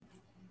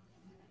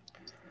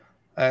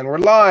And we're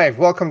live.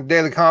 Welcome to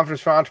Daily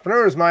Confidence for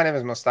Entrepreneurs. My name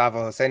is Mustafa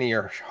Hosseini,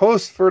 your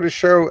host for the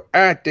show.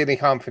 At Daily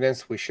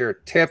Confidence, we share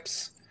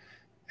tips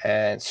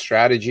and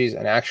strategies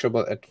and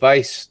actionable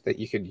advice that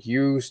you could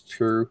use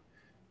to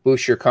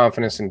boost your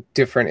confidence in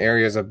different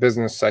areas of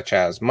business, such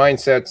as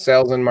mindset,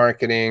 sales and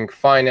marketing,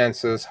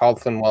 finances,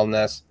 health and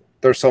wellness.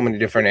 There's so many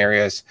different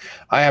areas.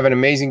 I have an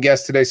amazing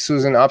guest today,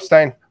 Susan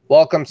Epstein.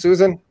 Welcome,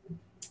 Susan.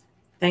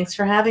 Thanks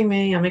for having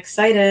me. I'm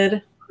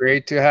excited.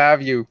 Great to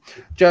have you.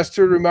 Just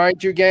to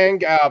remind you,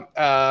 gang,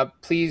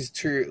 please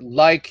to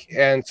like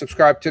and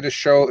subscribe to the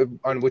show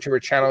on whichever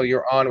channel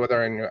you're on,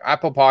 whether on your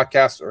Apple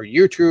Podcasts or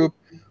YouTube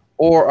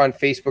or on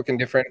Facebook and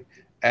different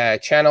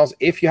channels.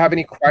 If you have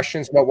any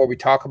questions about what we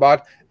talk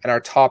about, and our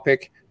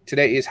topic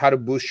today is how to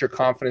boost your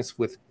confidence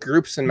with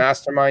groups and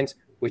masterminds,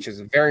 which is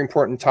a very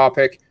important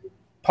topic.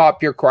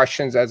 Pop your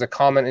questions as a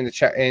comment in the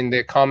chat, in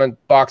the comment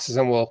boxes,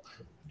 and we'll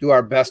do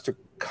our best to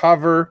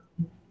cover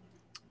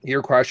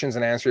your questions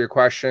and answer your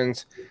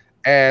questions.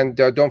 And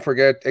don't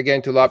forget,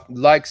 again, to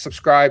like,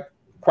 subscribe,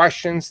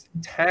 questions,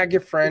 tag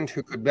your friend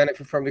who could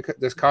benefit from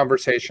this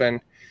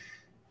conversation.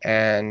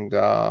 And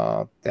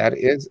that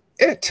is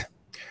it.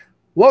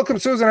 Welcome,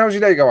 Susan. How's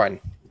your day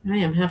going? I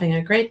am having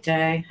a great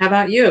day. How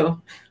about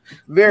you?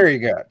 Very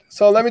good.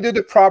 So let me do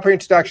the proper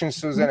introduction,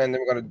 Susan, and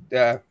then we're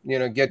going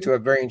to get to a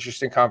very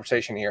interesting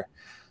conversation here.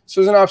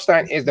 Susan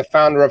Epstein is the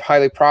founder of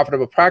Highly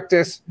Profitable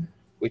Practice,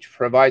 which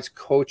provides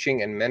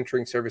coaching and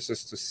mentoring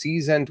services to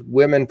seasoned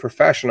women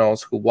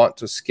professionals who want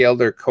to scale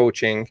their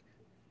coaching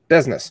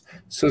business.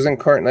 Susan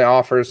currently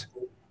offers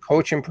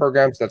coaching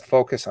programs that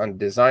focus on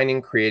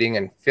designing, creating,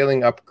 and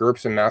filling up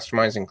groups and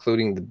masterminds,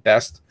 including the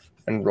best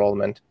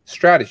enrollment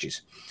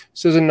strategies.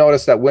 Susan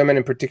noticed that women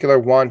in particular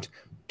want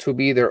to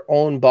be their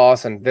own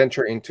boss and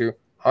venture into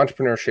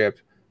entrepreneurship,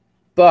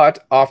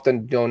 but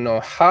often don't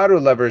know how to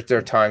leverage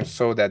their time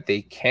so that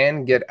they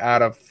can get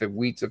out of the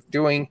weeds of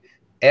doing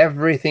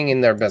everything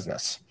in their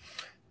business.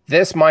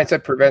 This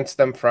mindset prevents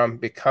them from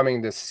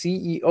becoming the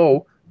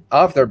CEO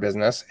of their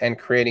business and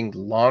creating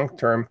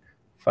long-term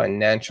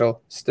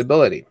financial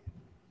stability.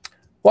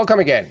 Welcome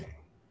again.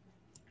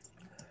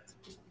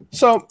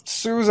 So,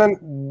 Susan,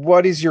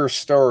 what is your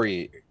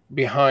story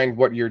behind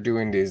what you're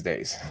doing these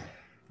days?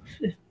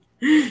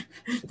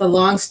 The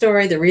long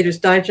story, the Reader's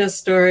Digest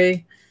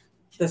story.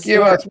 We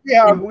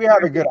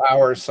have a good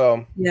hour,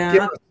 so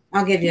yeah,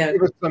 I'll give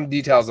you some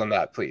details on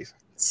that, please.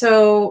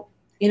 So,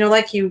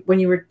 when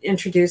you were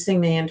introducing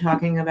me and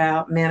talking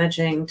about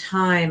managing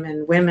time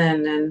and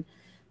women and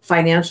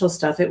financial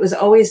stuff, it was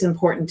always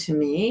important to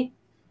me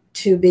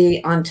to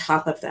be on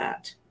top of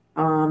that.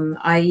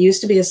 I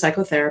used to be a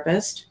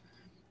psychotherapist,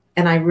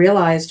 and I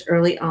realized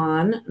early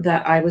on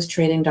that I was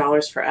trading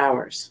dollars for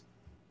hours.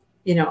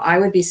 I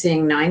would be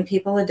seeing 9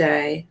 people a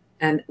day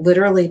and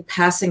literally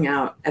passing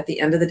out at the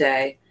end of the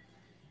day.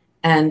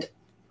 And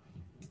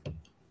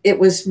it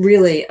was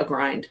really a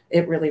grind.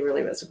 It really,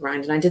 really was a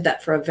grind. And I did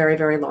that for a very,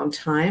 very long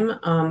time.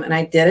 And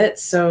I did it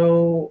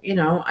so,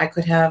 I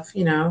could have,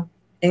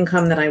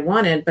 income that I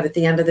wanted. But at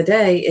the end of the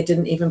day, it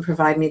didn't even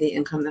provide me the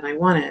income that I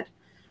wanted,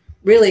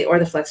 really, or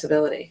the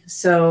flexibility.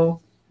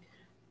 So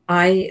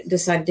I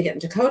decided to get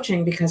into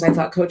coaching because I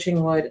thought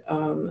coaching would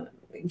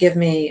give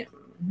me,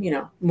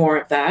 more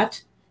of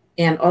that.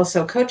 And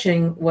also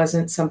coaching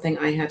wasn't something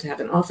I had to have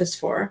an office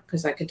for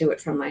because I could do it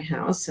from my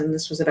house. And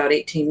this was about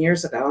 18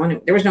 years ago. And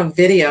there was no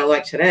video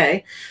like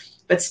today,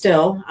 but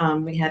still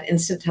we had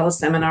instant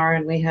teleseminar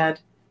and we had,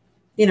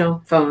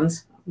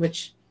 phones,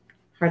 which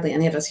hardly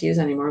any of us use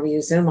anymore. We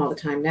use Zoom all the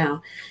time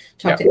now,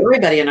 talk to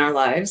everybody in our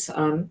lives.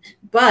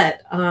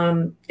 But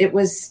it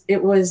was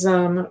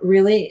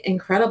really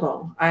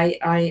incredible.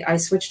 I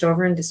switched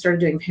over and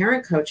started doing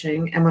parent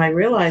coaching. And what I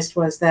realized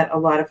was that a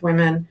lot of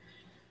women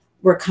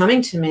were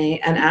coming to me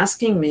and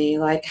asking me,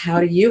 like, how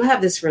do you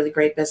have this really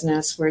great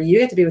business where you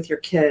get to be with your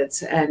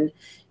kids and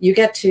you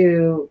get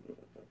to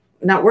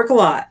not work a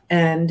lot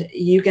and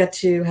you get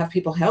to have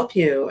people help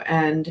you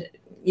and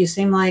you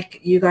seem like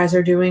you guys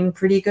are doing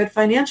pretty good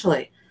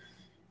financially.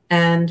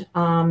 And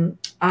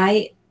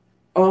I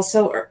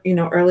also,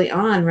 early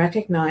on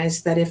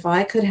recognized that if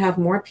I could have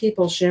more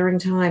people sharing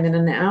time in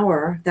an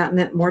hour, that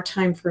meant more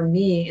time for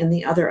me in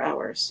the other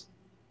hours.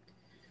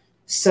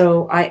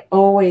 So I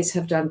always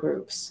have done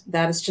groups.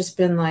 That has just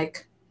been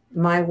like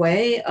my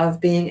way of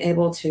being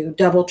able to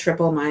double,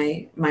 triple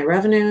my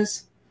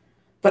revenues,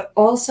 but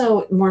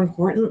also more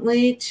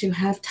importantly, to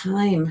have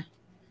time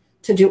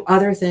to do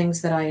other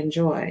things that I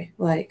enjoy,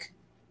 like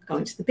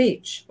going to the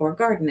beach or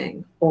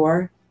gardening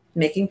or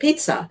making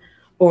pizza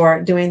or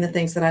doing the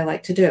things that I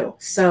like to do.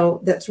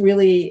 So that's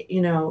really,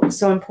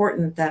 so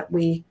important that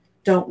we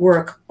don't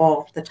work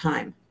all the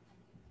time.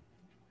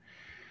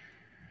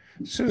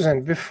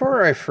 Susan,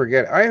 before I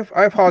forget, I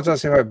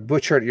apologize if I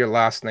butchered your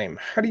last name.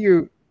 How do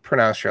you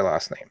pronounce your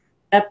last name?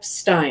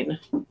 Epstein.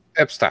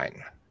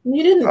 Epstein.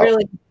 You didn't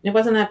really. It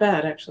wasn't that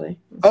bad, actually.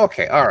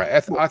 Okay, all right.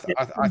 I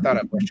thought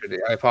I butchered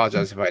it. I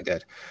apologize if I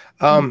did.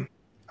 All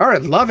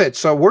right, love it.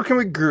 So working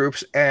with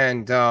groups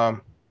and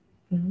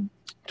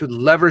to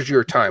leverage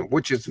your time,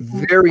 which is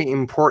very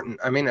important.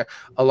 I mean,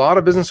 a lot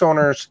of business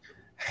owners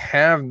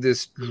have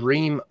this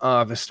dream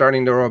of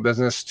starting their own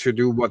business to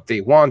do what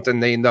they want,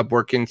 and they end up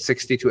working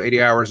 60 to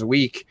 80 hours a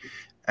week.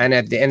 And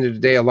at the end of the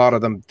day, a lot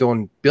of them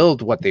don't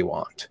build what they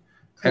want.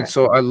 Correct. And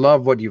so I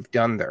love what you've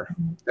done there.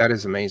 That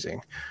is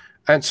amazing.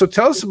 And so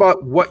tell us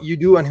about what you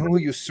do and who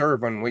you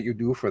serve and what you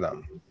do for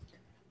them.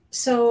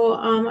 So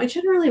I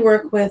generally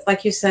work with,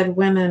 like you said,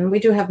 women. We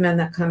do have men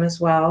that come as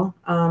well.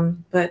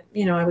 But,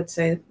 I would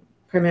say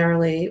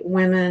primarily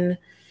women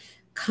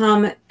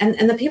come.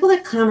 And the people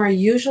that come are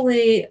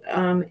usually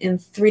in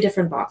three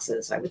different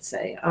boxes, I would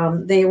say.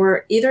 They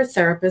were either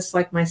therapists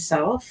like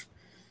myself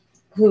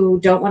who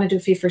don't want to do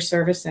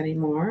fee-for-service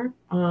anymore.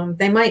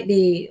 They might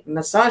be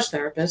massage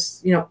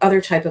therapists, other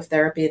type of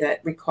therapy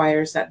that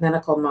requires that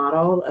medical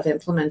model of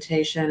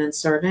implementation and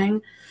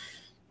serving.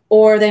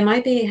 Or they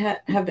might be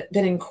have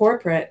been in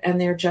corporate and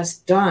they're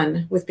just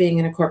done with being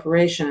in a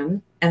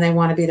corporation and they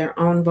want to be their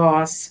own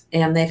boss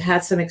and they've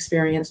had some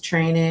experience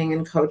training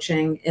and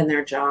coaching in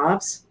their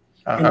jobs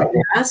in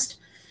the past.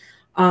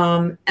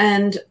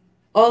 And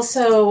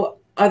also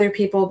other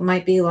people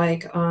might be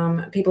like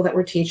people that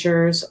were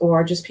teachers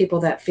or just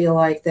people that feel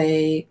like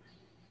they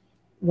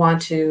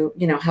want to,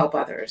 help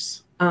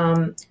others.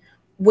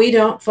 We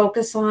don't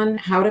focus on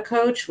how to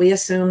coach. We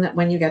assume that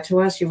when you get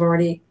to us, you've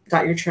already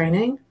got your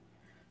training.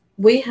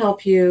 We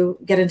help you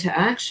get into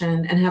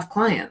action and have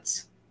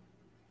clients.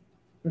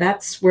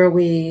 That's where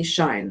we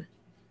shine.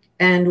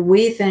 And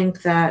we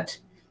think that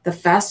the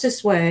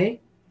fastest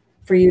way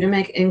for you to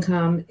make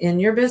income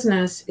in your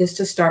business is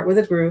to start with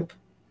a group,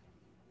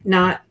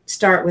 not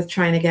start with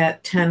trying to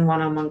get 10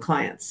 one-on-one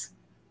clients.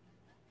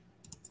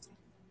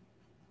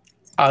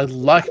 I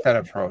like that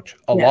approach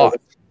a lot.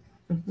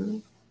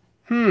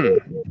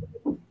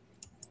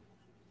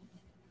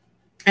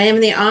 I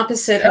am the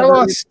opposite. Tell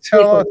us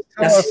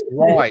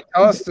why.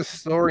 Tell us the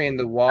story and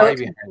the why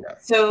behind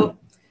that. So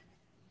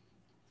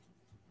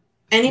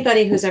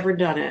anybody who's ever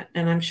done it,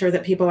 and I'm sure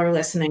that people are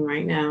listening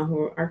right now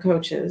who are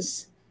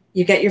coaches,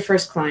 you get your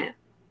first client.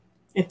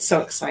 It's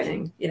so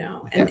exciting,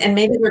 and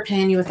maybe they're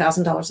paying you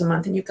 $1,000 a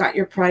month and you've got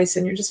your price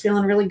and you're just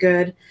feeling really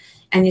good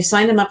and you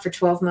signed them up for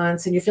 12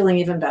 months and you're feeling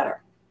even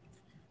better.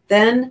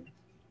 Then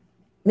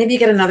maybe you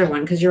get another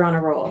one because you're on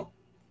a roll,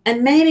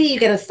 and maybe you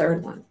get a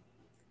third one.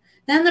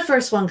 Then the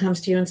first one comes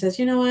to you and says,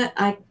 you know what,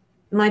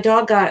 my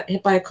dog got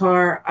hit by a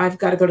car. I've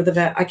got to go to the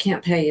vet. I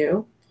can't pay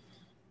you.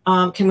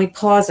 Can we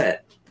pause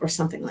it or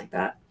something like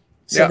that?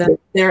 So then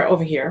they're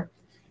over here.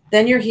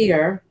 Then you're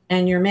here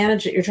and you're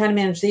trying to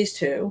manage these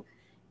two.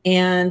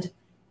 And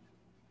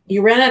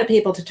you ran out of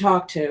people to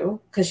talk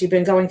to because you've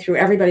been going through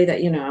everybody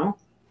that you know.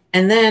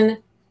 And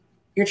then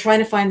you're trying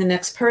to find the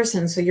next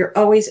person. So you're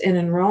always in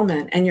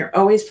enrollment and you're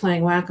always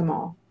playing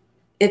whack-a-mole.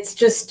 It's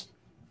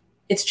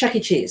Chuck E.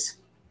 Cheese.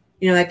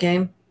 You know that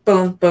game?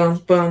 Boom, boom,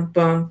 boom,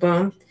 boom,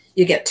 boom.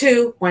 You get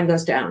 2, 1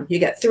 goes down. You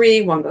get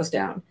 3, 1 goes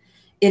down.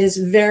 It is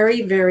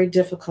very, very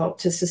difficult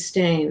to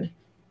sustain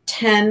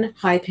 10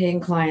 high-paying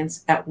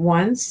clients at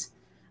once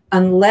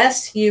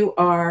unless you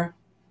are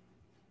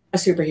a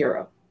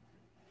superhero.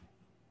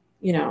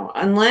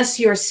 Unless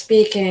you're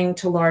speaking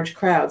to large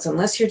crowds,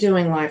 unless you're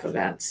doing live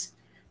events.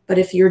 But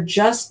if you're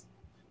just,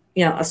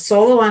 a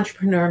solo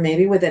entrepreneur,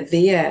 maybe with a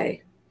VA,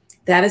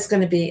 that is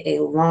going to be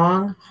a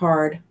long,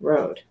 hard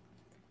road.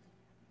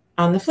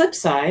 On the flip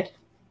side,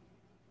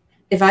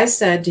 if I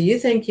said, do you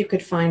think you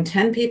could find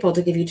 10 people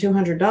to give you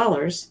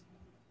 $200?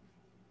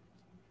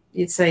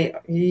 You'd say,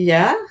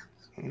 yeah.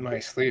 My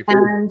sleep.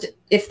 And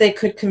if they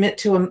could commit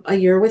to a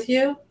year with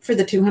you for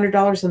the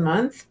 $200 a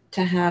month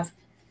to have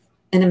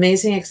an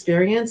amazing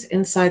experience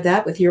inside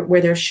that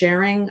where they're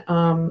sharing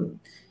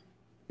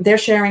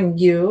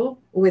you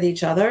with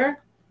each other,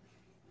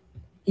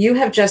 you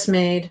have just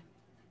made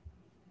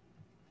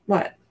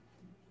what?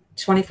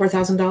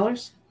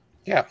 $24,000?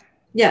 Yeah.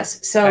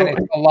 Yes. So and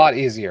it's a lot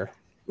easier.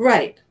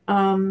 Right.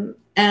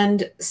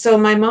 And so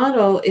my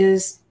model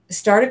is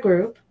start a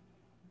group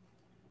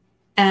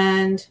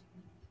and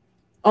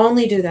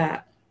only do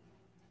that.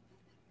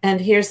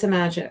 And here's the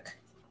magic.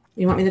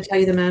 You want me to tell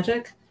you the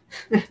magic?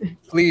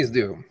 Please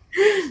do.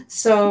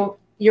 So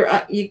you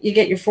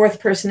get your 4th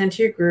person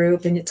into your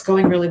group and it's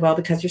going really well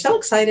because you're so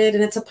excited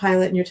and it's a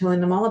pilot and you're telling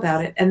them all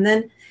about it. And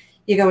then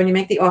you go and you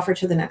make the offer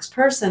to the next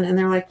person and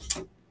they're like,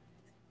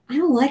 I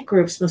don't like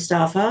groups,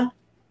 Mustafa.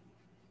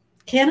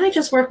 Can I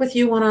just work with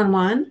you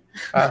one-on-one?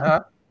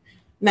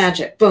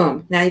 Magic.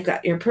 Boom. Now you've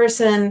got your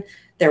person.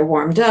 They're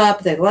warmed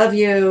up. They love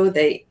you.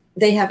 They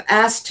have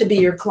asked to be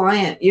your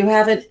client. You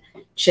haven't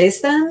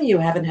chased them. You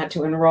haven't had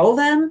to enroll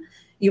them.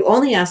 You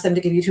only asked them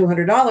to give you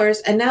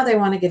 $200, and now they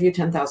want to give you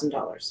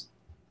 $10,000.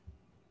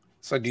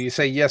 So do you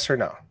say yes or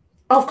no?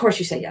 Oh, of course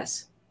you say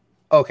yes.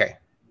 Okay.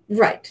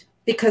 Right.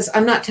 Because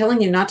I'm not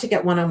telling you not to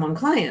get one-on-one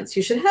clients.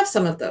 You should have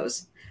some of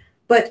those.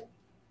 But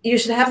you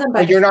should have them by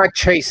default. You're not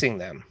chasing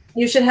them.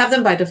 You should have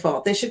them by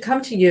default. They should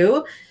come to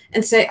you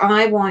and say,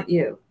 I want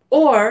you.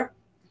 Or,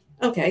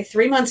 okay,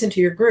 3 months into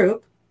your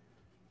group,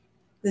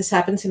 this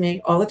happened to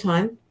me all the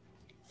time.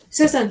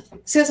 Susan,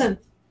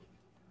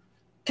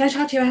 can I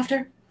talk to you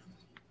after?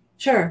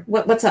 Sure.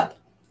 What's up?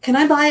 Can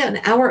I buy an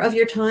hour of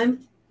your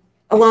time?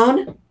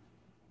 Alone?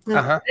 No,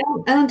 Uh-huh.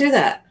 I don't do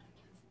that.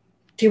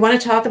 Do you want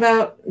to talk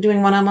about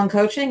doing one-on-one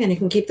coaching and you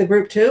can keep the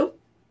group too?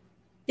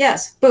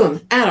 Yes.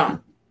 Boom. Add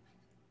on.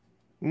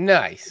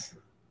 Nice.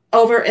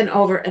 Over and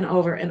over and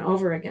over and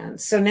over again.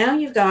 So now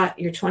you've got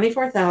your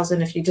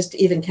 24,000 if you just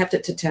even kept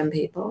it to 10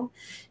 people.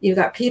 You've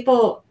got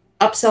people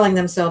upselling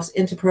themselves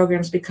into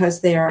programs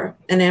because they are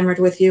enamored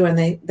with you and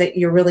that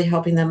you're really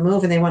helping them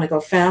move and they want to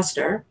go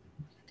faster.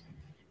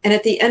 And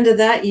at the end of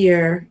that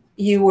year,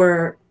 you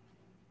were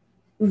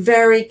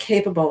very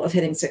capable of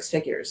hitting six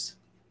figures.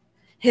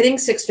 Hitting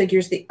six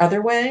figures the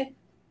other way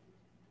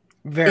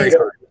Very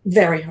hard.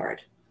 Very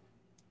hard.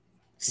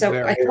 So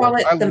Very I call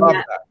hard. it I the love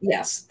math. that.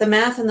 Yes, the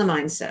math and the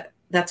mindset.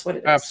 That's what it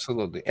is.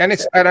 Absolutely. And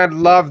I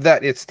love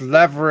that it's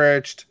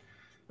leveraged,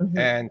 Mhm.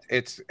 and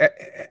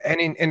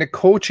in the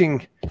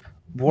coaching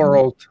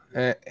world,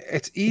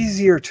 it's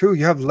easier too.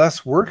 You have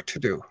less work to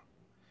do,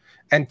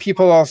 and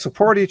people all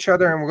support each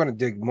other, and we're going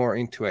to dig more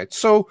into it.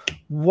 So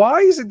why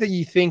is it that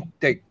you think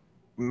that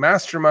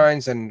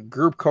masterminds and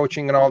group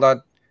coaching and all that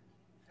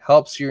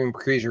helps you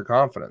increase your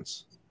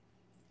confidence?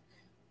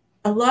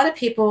 A lot of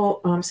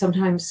people,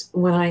 sometimes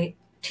when I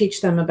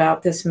teach them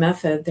about this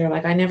method, they're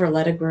like, I never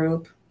led a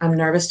group. I'm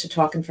nervous to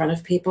talk in front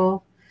of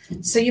people.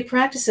 So you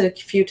practice it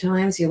a few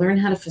times, you learn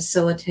how to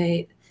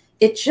facilitate.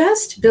 It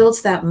just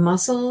builds that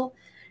muscle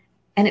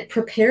and it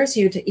prepares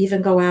you to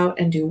even go out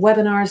and do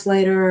webinars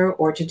later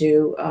or to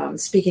do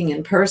speaking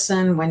in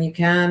person when you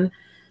can.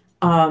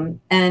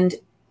 And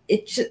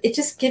it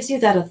just gives you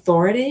that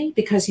authority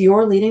because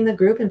you're leading the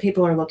group and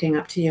people are looking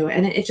up to you.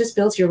 And it just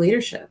builds your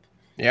leadership.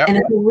 Yeah. And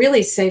it's a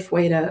really safe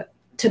way to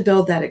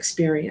build that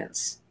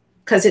experience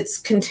because it's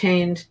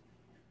contained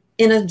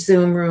in a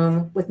Zoom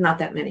room with not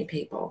that many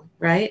people,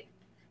 right?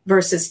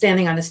 Versus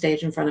standing on a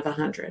stage in front of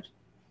 100.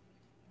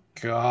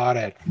 Got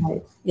it.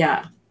 Right.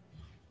 Yeah.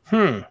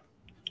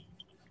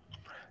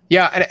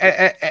 Yeah,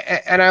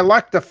 and I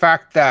like the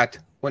fact that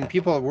when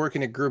people work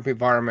in a group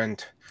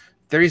environment,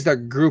 there is the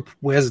group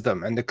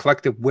wisdom and the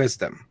collective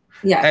wisdom.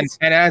 Yes.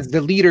 And as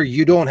the leader,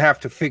 you don't have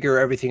to figure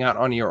everything out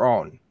on your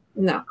own.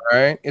 No.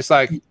 Right? It's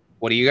like,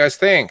 what do you guys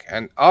think?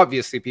 And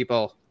obviously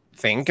people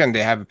think and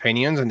they have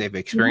opinions and they have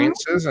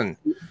experiences, and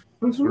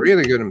it's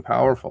really good and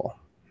powerful.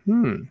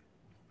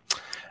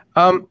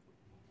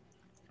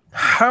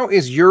 How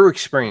is your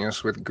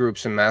experience with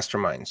groups and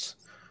masterminds?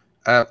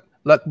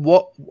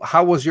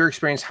 How was your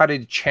experience? How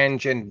did it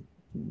change, and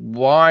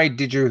why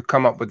did you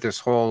come up with this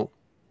whole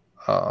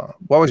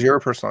what was your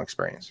personal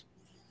experience?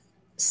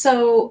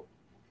 So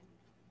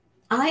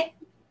I'm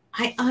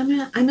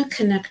a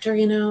connector,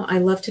 you know. I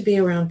love to be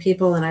around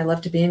people and I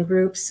love to be in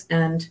groups.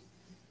 And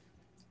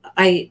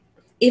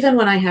even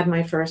when I had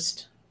my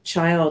first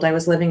child, I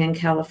was living in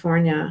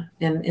California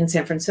in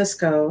San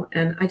Francisco,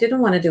 and I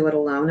didn't want to do it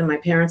alone. And my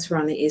parents were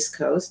on the East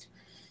Coast.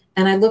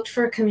 And I looked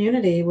for a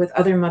community with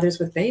other mothers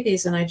with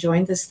babies, and I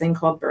joined this thing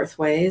called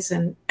Birthways.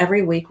 And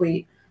every week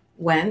we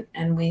went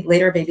and we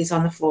laid our babies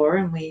on the floor,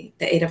 and the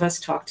 8 of us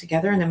talked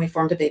together, and then we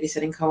formed a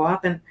babysitting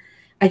co-op. And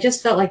I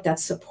just felt like that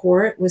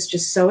support was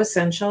just so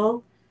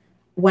essential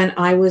when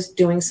I was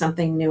doing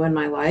something new in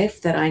my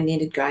life that I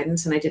needed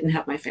guidance and I didn't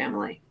have my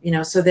family, you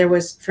know. So there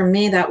was, for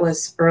me, that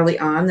was early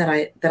on that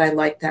I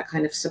liked that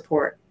kind of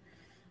support.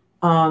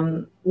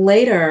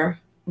 Later,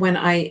 when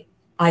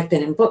I've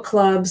been in book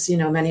clubs, you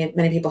know,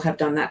 many people have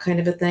done that kind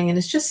of a thing. And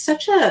it's just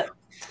such I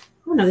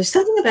don't know, there's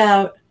something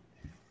about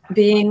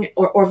being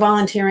or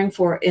volunteering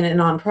in a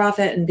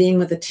nonprofit and being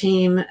with a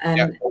team.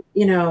 And,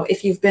 you know,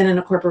 if you've been in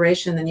a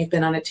corporation, then you've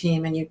been on a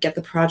team and you get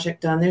the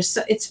project done.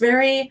 It's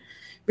very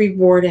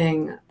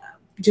rewarding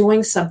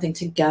doing something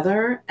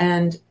together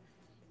and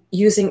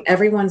using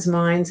everyone's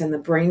minds and the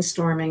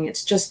brainstorming.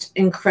 It's just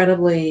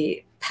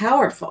incredibly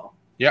powerful.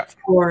 Yeah.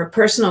 For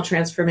personal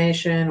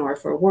transformation or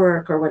for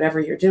work or whatever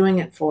you're doing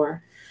it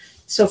for.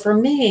 So for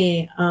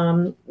me,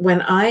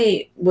 when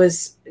I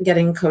was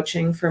getting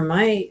coaching for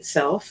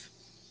myself,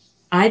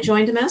 I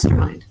joined a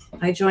mastermind.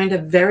 I joined a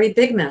very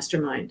big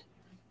mastermind.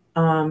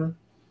 And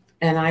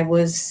I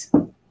was,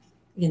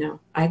 you know,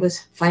 I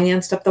was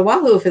financed up the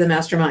wahoo for the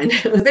mastermind.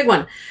 It was a big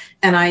one.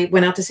 And I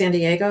went out to San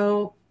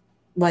Diego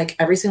like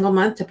every single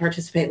month to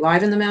participate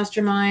live in the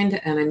mastermind.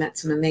 And I met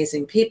some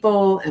amazing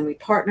people and we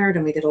partnered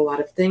and we did a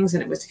lot of things,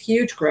 and it was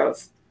huge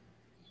growth.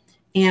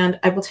 And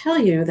I will tell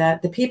you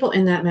that the people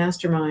in that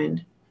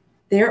mastermind,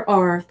 there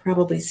are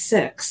probably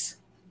 6.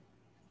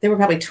 There were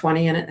probably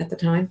 20 in it at the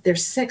time.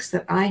 There's 6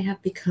 that I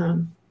have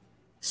become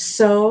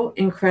so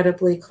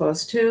incredibly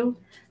close to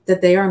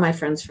that they are my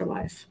friends for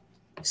life.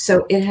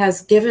 So it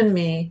has given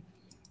me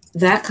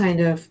that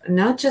kind of,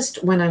 not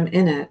just when I'm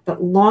in it,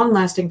 but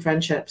long-lasting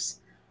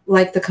friendships,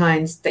 like the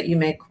kinds that you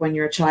make when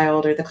you're a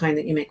child or the kind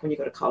that you make when you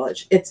go to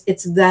college.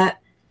 It's that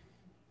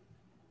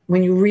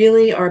when you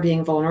really are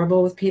being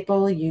vulnerable with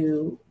people,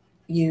 you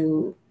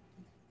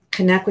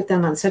connect with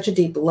them on such a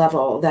deep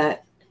level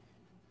that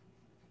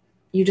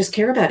you just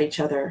care about each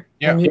other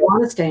and you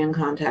want to stay in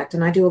contact.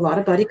 And I do a lot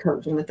of buddy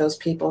coaching with those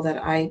people that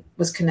I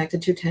was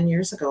connected to 10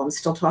 years ago. I'm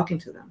still talking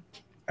to them.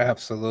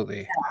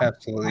 Absolutely.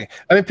 Absolutely.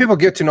 I mean, people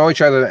get to know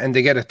each other and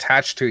they get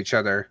attached to each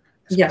other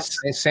Yes.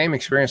 Same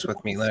experience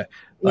with me.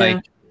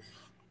 Like,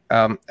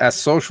 Yeah. as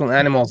social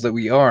animals that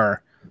we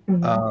are,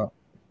 Mm-hmm.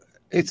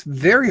 it's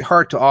very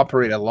hard to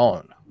operate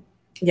alone.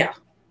 Yeah.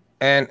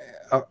 And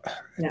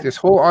Yeah. this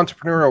whole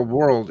entrepreneurial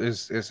world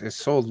is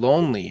so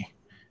lonely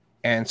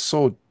and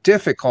so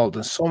difficult,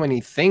 and so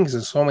many things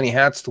and so many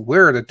hats to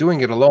wear, that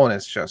doing it alone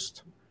is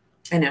just.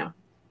 I know.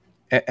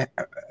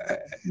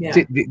 Yeah.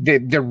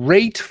 The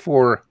rate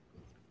for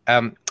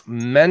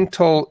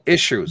mental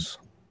issues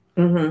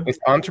Mm-hmm. with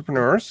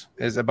entrepreneurs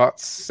is about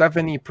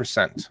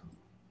 70%.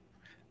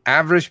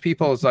 Average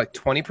people is like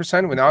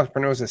 20%. With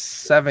entrepreneurs is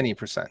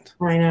 70%.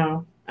 I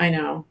know. I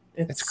know.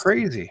 It's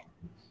crazy.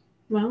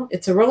 Well,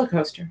 it's a roller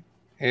coaster.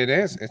 It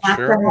is. It You have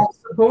sure to have is.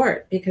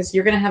 support, because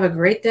you're going to have a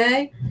great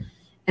day,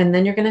 and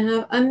then you're going to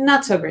have a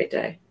not so great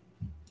day.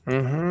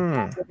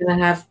 Mm-hmm. You're going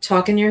to have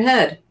talk in your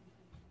head,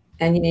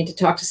 and you need to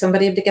talk to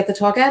somebody to get the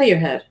talk out of your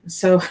head.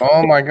 So,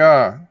 Oh my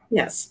God.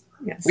 yes.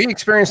 We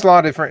experience a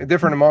lot of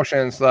different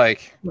emotions,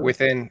 like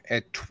within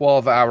a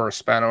 12-hour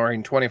span or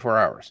in 24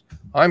 hours.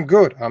 I'm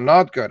good. I'm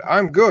not good.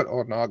 I'm good.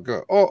 Oh, not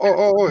good.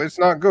 Oh, it's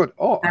not good.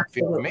 Oh, I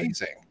feel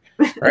amazing.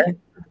 Right?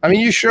 I mean,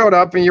 you showed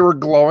up and you were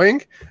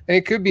glowing, and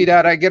it could be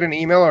that I get an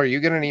email or you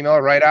get an email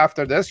right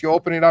after this. You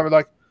open it up, you're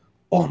like,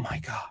 oh my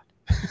God.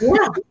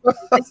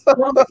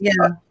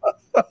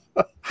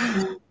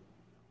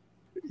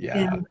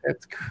 Yeah,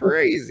 it's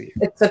crazy.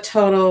 It's a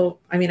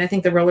total, I mean, I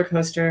think the roller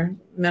coaster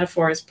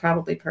metaphor is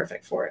probably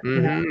perfect for it.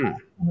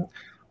 Mm-hmm.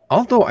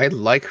 Although I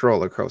like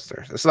roller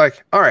coasters. It's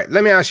like, all right,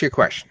 let me ask you a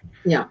question.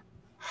 Yeah.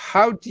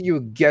 How do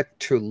you get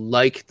to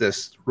like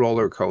this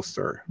roller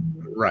coaster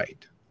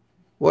ride?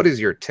 What is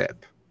your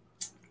tip?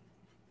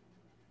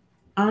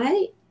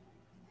 I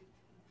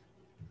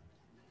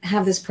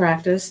have this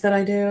practice that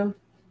I do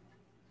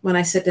when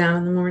I sit down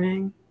in the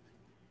morning,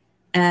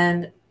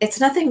 and it's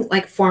nothing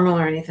like formal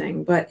or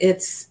anything, but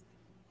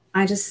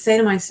I just say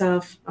to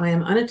myself, I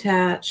am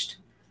unattached.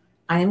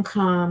 I am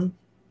calm.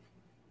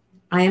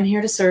 I am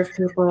here to serve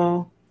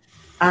people.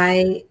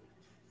 I'm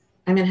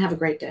going to have a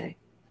great day.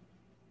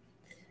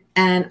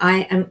 And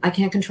I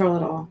can't control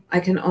it all. I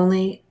can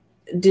only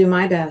do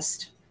my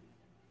best.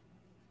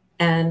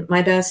 And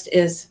my best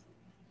is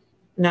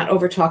not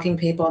over talking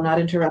people, not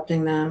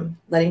interrupting them,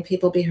 letting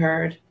people be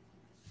heard,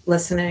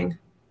 listening.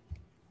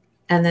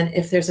 And then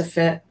if there's a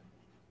fit,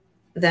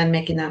 then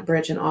making that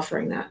bridge and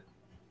offering that.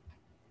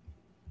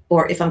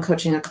 Or if I'm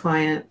coaching a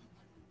client,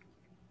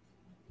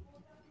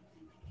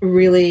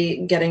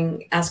 really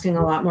asking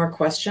a lot more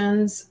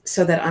questions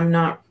so that I'm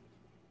not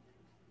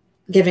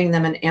giving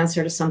them an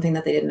answer to something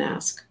that they didn't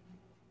ask,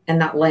 and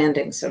not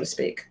landing, so to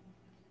speak.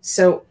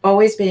 So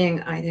always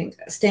being, I think,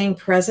 staying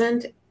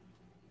present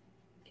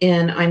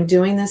in, I'm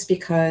doing this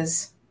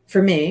because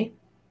for me,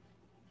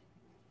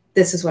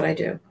 this is what I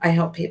do. I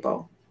help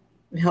people.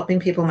 I'm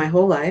helping people my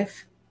whole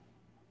life.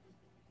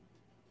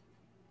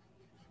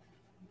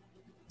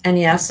 And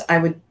yes, I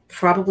would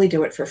probably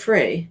do it for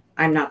free.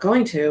 I'm not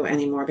going to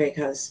anymore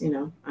because,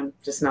 I'm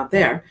just not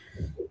there.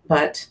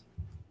 But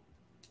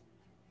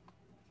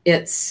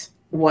it's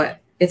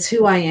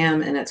who I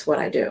am, and it's what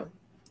I do.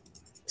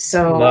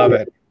 So love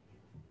it.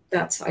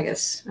 That's, I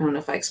guess, I don't know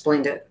if I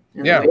explained it.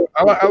 Yeah,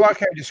 I like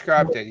how you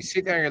described it. You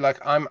sit there, you're like,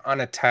 I'm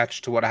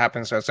unattached to what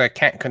happens. So I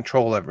can't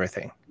control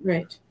everything.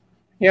 Right.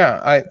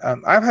 Yeah,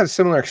 I've had a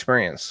similar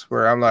experience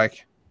where I'm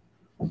like,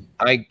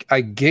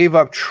 I gave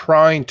up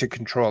trying to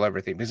control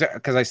everything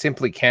because I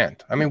simply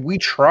can't. I mean, we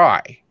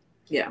try.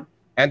 Yeah.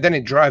 And then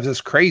it drives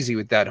us crazy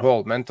with that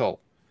whole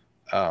mental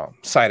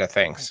side of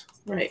things.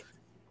 Right.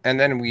 And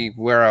then we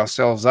wear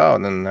ourselves out,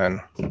 and then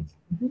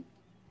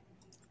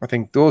I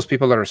think those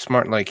people that are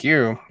smart like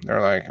you,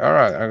 they're like, all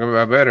right,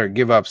 I better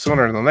give up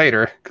sooner than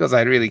later because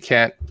I really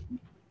can't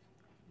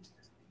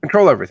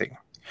control everything.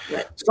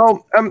 Right.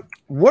 So,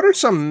 what are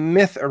some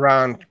myths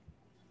around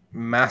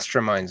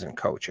masterminds and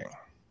coaching?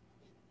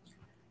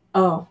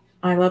 Oh,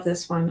 I love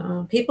this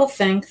one. People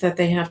think that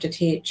they have to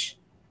teach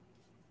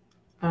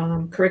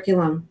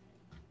curriculum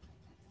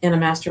in a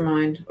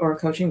mastermind or a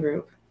coaching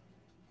group.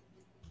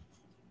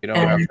 You don't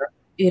have to?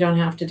 You don't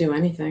have to do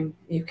anything.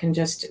 You can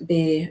just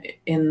be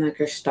in the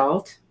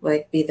gestalt,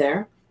 like be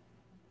there,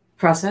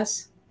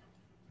 process.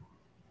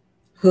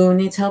 Who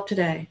needs help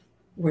today?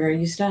 Where are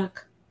you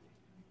stuck?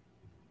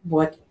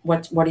 What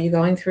are you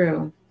going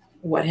through?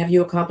 What have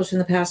you accomplished in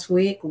the past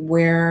week?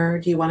 Where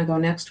do you want to go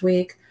next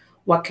week?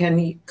 What can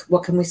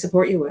we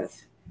support you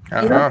with?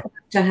 You don't have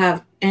to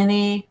have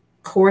any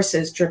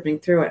courses dripping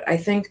through it. I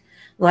think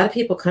a lot of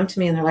people come to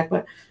me and they're like,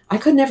 "But I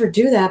could never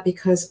do that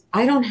because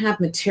I don't have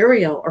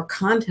material or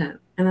content."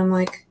 And I'm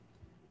like,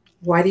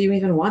 "Why do you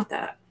even want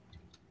that?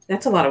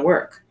 That's a lot of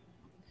work."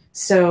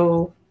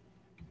 So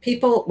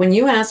when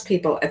you ask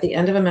people at the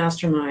end of a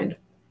mastermind,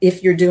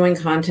 if you're doing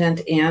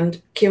content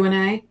and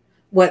Q&A,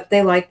 what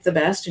they like the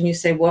best, and you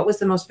say, what was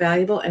the most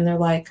valuable? And they're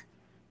like,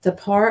 the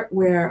part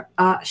where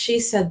she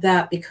said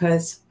that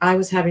because I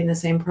was having the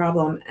same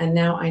problem, and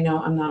now I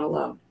know I'm not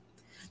alone.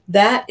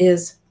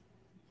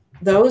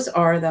 Those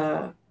are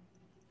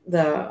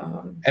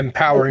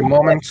empowering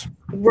moments.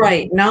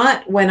 Right.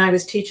 Not when I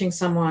was teaching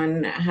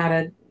someone how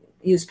to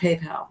use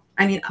PayPal.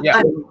 I mean, Yeah.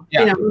 I don't know. Yeah.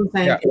 You know what I'm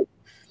saying? Yeah.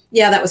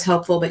 Yeah, that was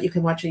helpful, but you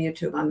can watch a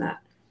YouTube on that.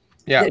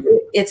 Yeah.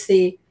 It's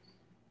the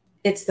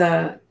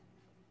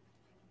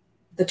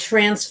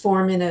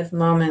transformative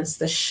moments,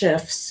 the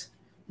shifts.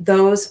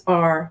 Those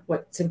are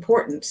what's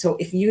important. So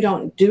if you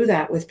don't do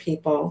that with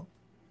people,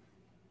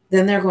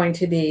 then they're going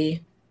to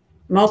be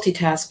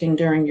multitasking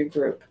during your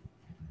group.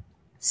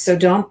 So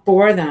don't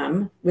bore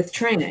them with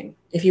training.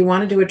 If you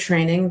want to do a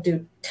training,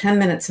 do 10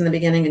 minutes in the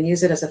beginning and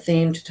use it as a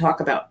theme to talk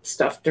about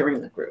stuff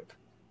during the group.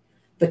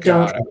 But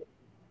don't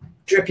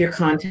drip your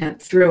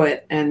content through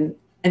it. And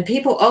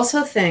people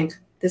also think,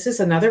 this is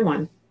another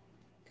one,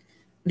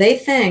 they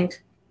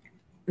think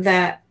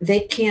that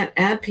they can't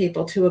add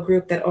people to a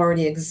group that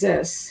already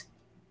exists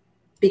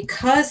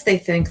because they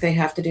think they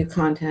have to do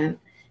content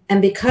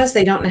and because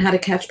they don't know how to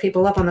catch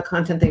people up on the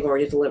content they've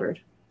already delivered.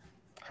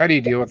 How do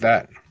you deal with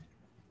that?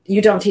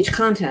 You don't teach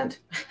content.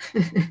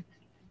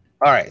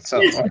 All right.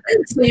 So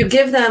you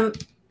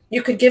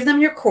could give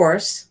them your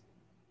course,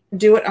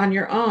 do it on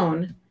your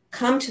own,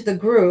 come to the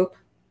group,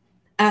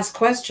 ask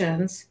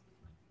questions,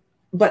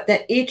 but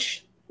that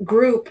each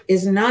group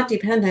is not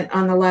dependent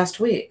on the last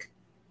week.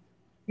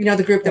 You know,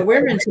 the group that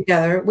we're in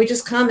together, we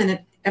just come and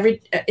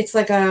it's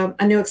like a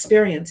new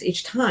experience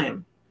each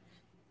time.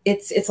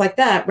 It's like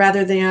that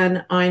rather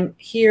than I'm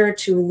here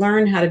to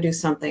learn how to do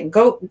something.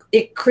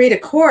 Create a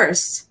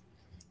course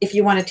if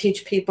you want to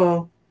teach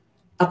people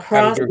a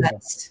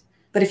process.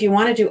 But if you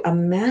want to do a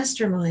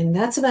mastermind,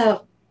 that's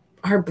about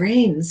our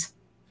brains.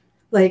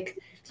 Like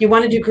if you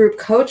want to do group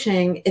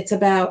coaching, it's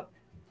about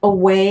a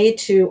way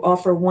to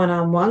offer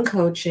one-on-one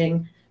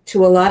coaching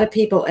to a lot of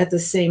people at the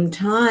same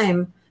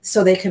time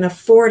so they can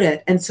afford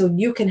it and so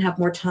you can have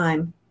more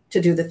time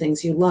to do the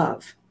things you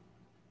love.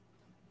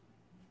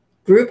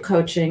 Group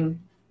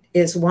coaching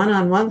is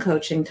one-on-one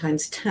coaching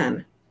times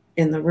 10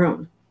 in the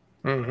room.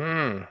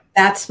 Mm-hmm.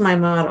 That's my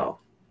model.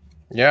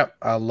 Yeah,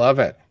 I love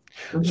it.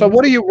 Mm-hmm. So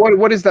what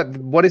is that?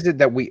 What is it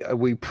that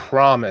we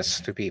promise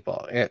to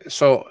people?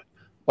 So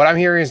what I'm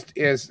hearing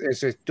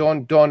is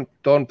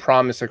don't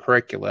promise a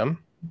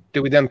curriculum.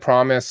 Do we then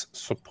promise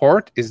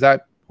support? Is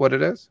that what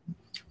it is?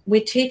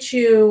 We teach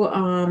you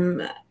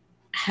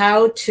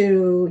how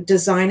to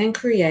design and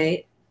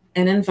create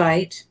and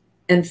invite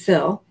and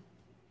fill,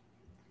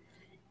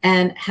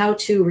 and how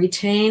to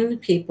retain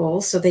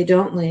people so they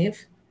don't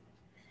leave,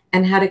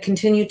 and how to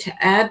continue to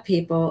add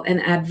people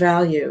and add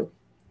value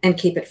and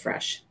keep it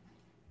fresh.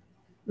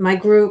 My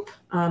group,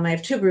 I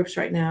have 2 groups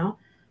right now.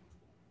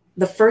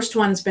 The first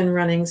one's been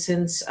running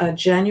since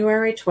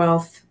January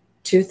 12th,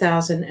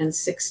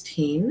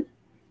 2016.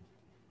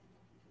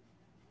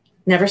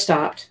 Never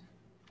stopped.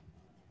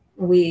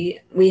 We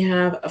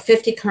have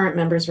 50 current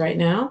members right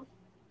now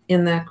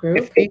in that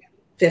group.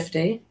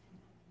 50.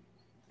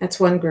 That's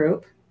one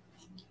group.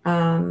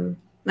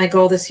 My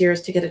goal this year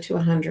is to get it to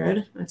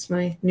 100. That's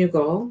my new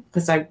goal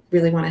because I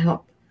really want to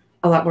help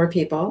a lot more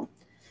people.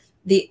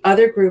 The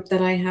other group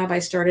that I have, I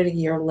started a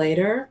year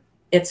later.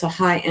 It's a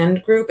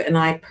high-end group, and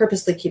I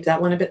purposely keep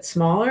that one a bit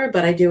smaller,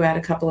 but I do add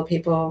a couple of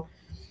people,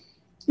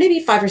 maybe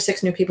 5 or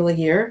 6 new people a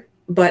year.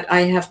 But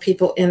I have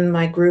people in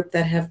my group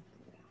that have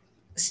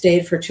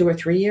stayed for 2 or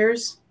 3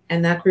 years,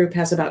 and that group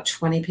has about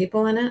 20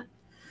 people in it.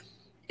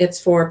 It's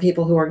for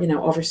people who are,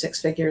 over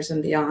 6 figures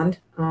and beyond.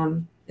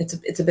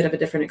 It's a bit of a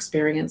different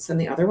experience than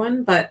the other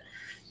one, but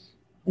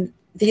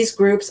these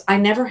groups, I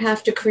never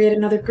have to create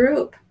another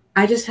group.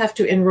 I just have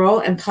to enroll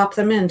and pop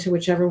them into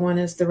whichever one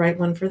is the right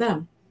one for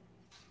them.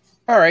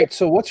 All right.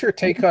 So what's your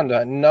take on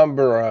the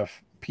number of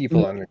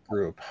people in the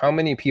group? How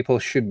many people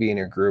should be in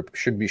your group?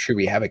 Should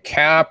we have a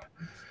cap?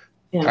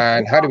 Yeah.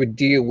 And how do we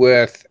deal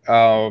with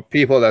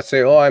people that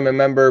say, oh, I'm a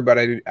member, but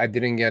I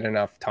didn't get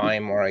enough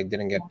time, or I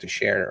didn't get to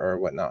share or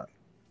whatnot?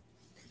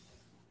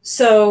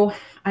 So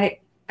I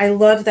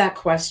love that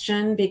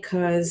question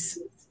because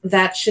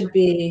that should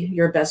be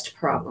your best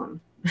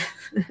problem.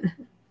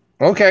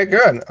 Okay,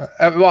 good.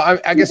 Well,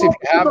 I guess if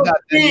you have that,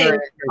 then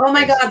oh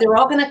my God, they're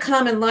all going to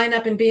come and line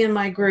up and be in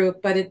my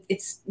group, but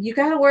it's you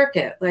got to work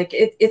it. Like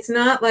it's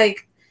not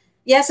like,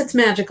 yes, it's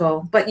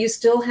magical, but you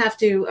still have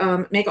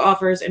to make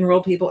offers,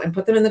 enroll people, and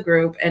put them in the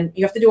group, and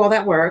you have to do all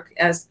that work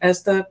as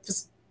the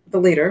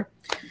leader.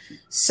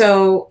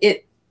 So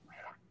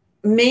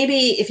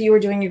maybe if you were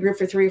doing your group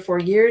for 3 or 4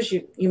 years,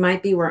 you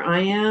might be where I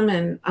am,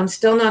 and I'm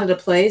still not at a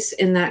place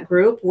in that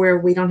group where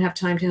we don't have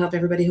time to help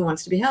everybody who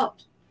wants to be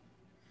helped.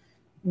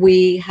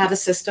 We have a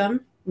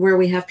system where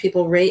we have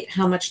people rate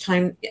how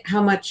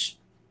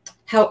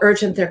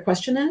urgent their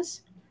question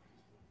is.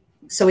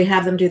 So we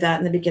have them do that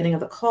in the beginning of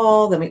the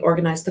call, then we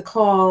organize the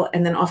call,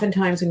 and then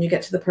oftentimes when you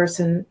get to the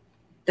person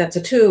that's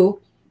a 2,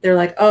 they're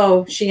like,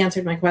 oh, she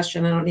answered my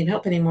question, I don't need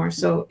help anymore.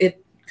 So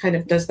it kind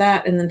of does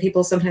that. And then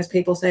sometimes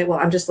people say, well,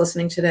 I'm just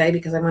listening today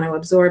because I want to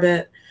absorb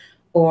it.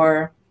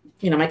 Or,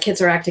 my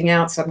kids are acting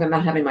out, so I'm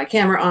not having my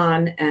camera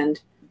on.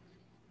 And,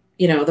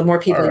 the more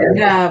people you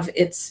have,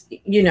 it's,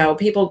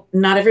 people,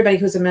 not everybody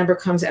who's a member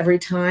comes every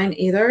time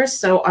either.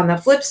 So on the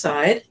flip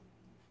side,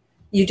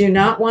 You do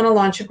not want to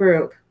launch a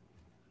group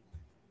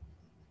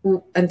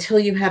until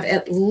you have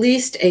at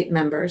least 8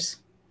 members.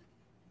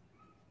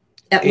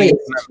 At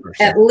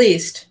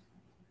least,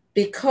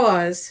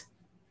 because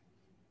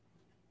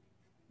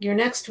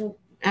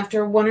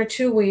after 1 or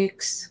 2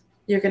 weeks,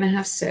 you're going to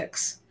have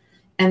 6.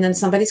 And then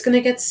somebody's going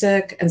to get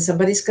sick and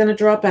somebody's going to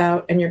drop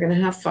out and you're going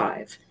to have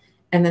 5.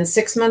 And then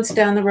 6 months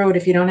down the road,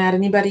 if you don't add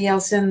anybody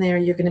else in there,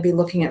 you're going to be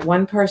looking at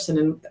one person.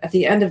 And at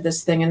the end of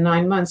this thing, in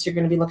 9 months, you're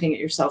going to be looking at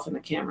yourself in the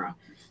camera.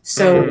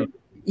 So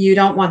you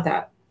don't want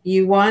that.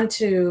 You want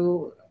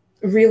to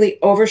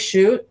really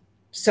overshoot.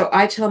 So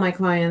I tell my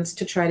clients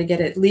to try to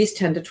get at least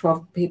 10 to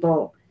 12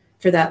 people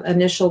for that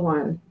initial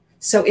one.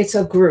 So it's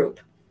a group.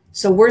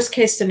 So worst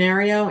case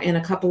scenario, in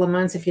a couple of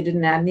months, if you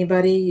didn't add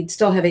anybody, you'd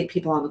still have 8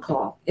 people on the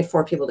call if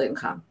 4 people didn't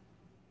come.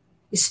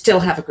 You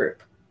still have a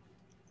group.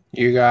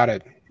 You got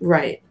it.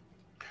 Right.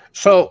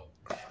 So,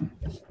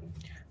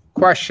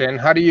 question,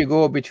 how do you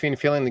go between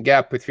filling the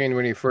gap between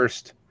when you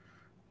first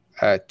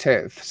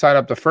sign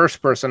up the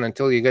first person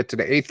until you get to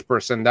the 8th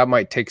person? That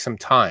might take some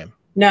time.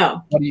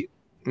 No.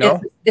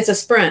 No? It's a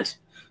sprint.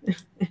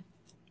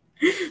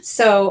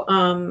 So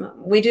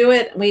we do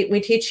it. We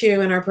teach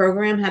you in our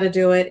program how to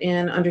do it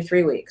in under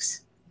 3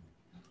 weeks.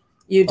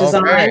 You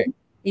design,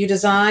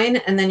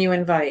 and then you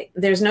invite.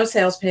 There's no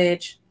sales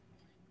page.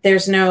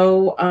 There's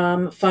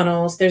no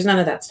funnels. There's none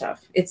of that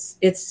stuff. It's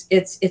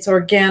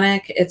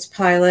organic. It's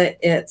pilot.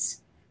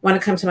 It's want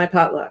to come to my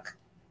potluck.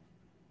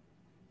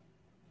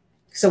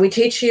 So we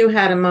teach you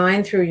how to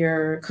mine through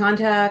your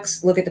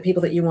contacts, look at the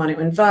people that you want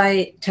to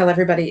invite, tell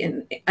everybody.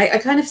 And I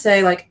kind of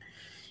say, like,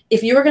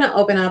 if you were going to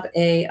open up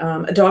a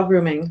dog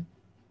grooming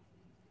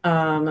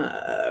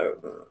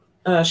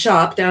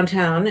shop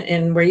downtown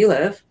in where you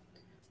live,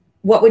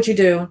 what would you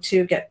do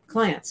to get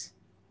clients?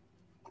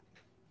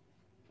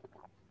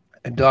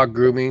 A dog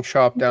grooming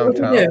shop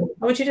downtown.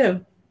 What would you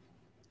do?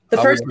 The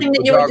first thing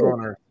that you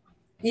would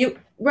do,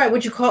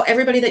 would you call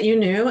everybody that you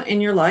knew in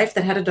your life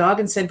that had a dog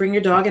and said, bring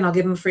your dog and I'll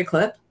give them a free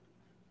clip?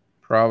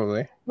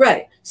 Probably.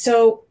 Right.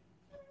 So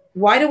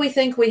why do we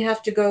think we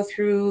have to go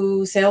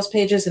through sales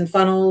pages and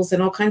funnels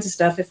and all kinds of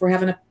stuff if we're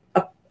having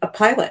a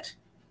pilot?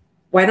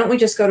 Why don't we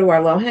just go to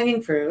our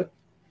low-hanging fruit?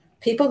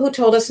 People who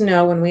told us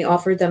no when we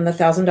offered them the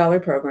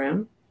 $1,000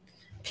 program,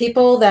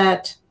 people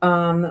that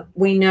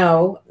we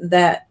know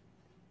that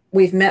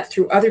we've met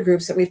through other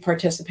groups that we've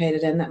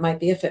participated in that might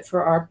be a fit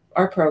for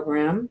our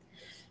program,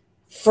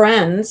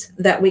 friends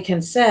that we can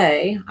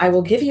say, I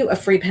will give you a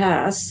free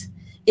pass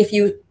if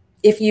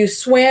you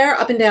swear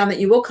up and down that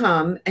you will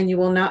come and you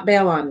will not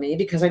bail on me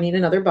because I need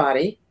another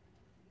body.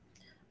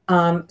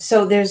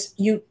 So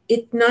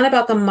it's not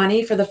about the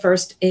money for the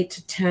first 8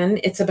 to 10.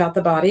 It's about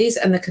the bodies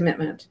and the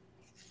commitment.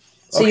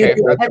 So you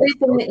do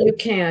everything that you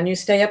can. You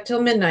stay up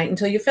till midnight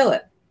until you fill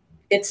it.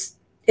 It's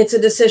a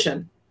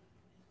decision.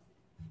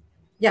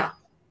 Yeah.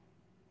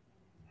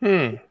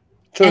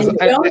 So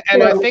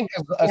and I think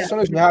as soon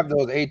as you have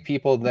those 8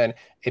 people, then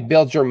it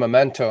builds your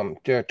momentum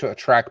to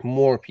attract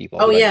more people.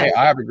 Oh, yeah. Hey,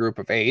 I have a group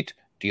of 8.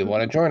 Do you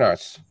want to join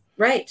us?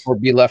 Right. Or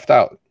be left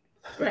out?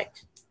 Right.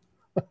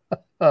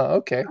 Oh,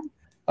 okay.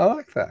 I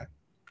like that.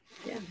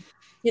 Yeah.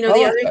 You know,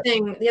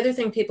 the other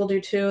thing people do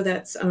too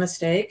that's a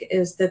mistake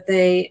is that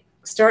they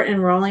start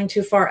enrolling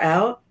too far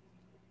out,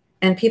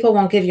 and people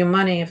won't give you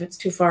money if it's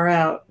too far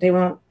out. They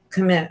won't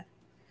commit.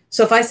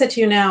 So if I said to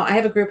you now, I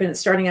have a group and it's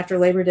starting after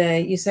Labor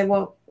Day, you say,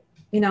 well,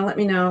 let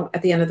me know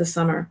at the end of the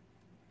summer.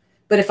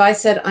 But if I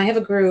said I have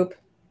a group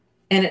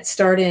and it's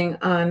starting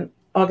on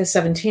August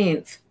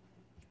 17th,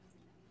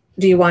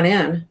 do you want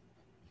in?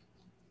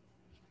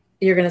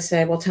 You're going to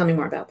say, well, tell me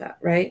more about that,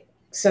 right?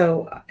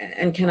 So,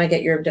 and can I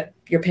get your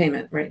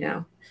payment right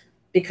now?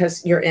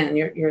 Because you're in,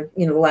 you're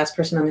the last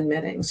person I'm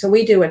admitting. So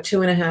we do a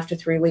 2.5 to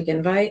 3 week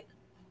invite.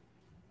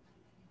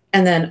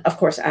 And then of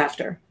course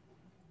after,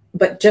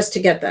 but just to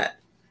get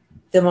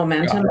the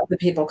momentum of the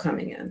people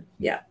coming in.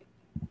 Yeah.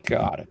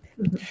 Got it.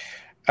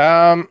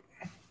 Mm-hmm.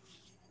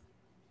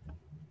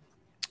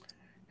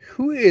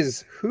 Who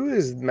is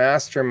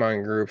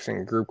mastermind groups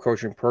and group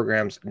coaching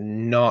programs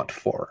not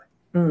for?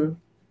 Mm.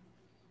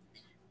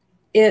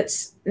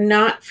 It's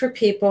not for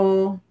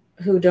people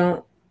who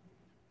don't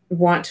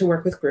want to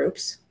work with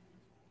groups.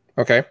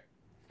 Okay.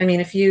 I mean,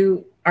 if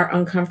you are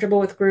uncomfortable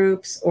with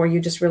groups, or you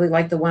just really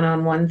like the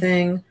one-on-one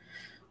thing,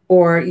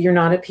 or you're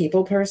not a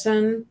people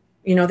person,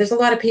 there's a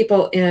lot of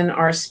people in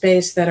our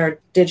space that are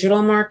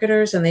digital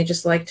marketers and they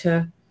just like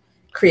to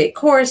create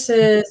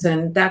courses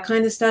and that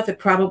kind of stuff. It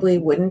probably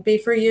wouldn't be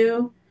for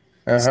you.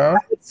 So I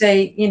would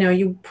say,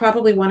 you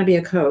probably want to be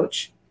a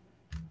coach.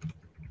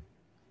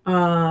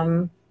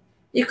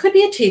 You could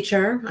be a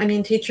teacher. I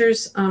mean,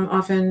 teachers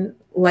often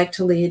like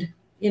to lead,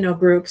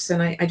 groups.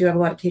 And I do have a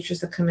lot of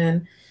teachers that come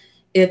in.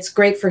 It's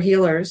great for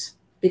healers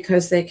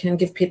because they can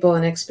give people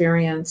an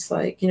experience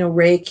like,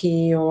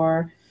 Reiki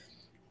or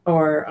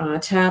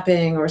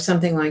tapping or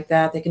something like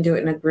that. They can do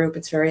it in a group.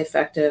 It's very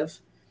effective.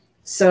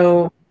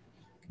 So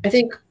I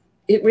think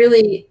it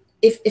really,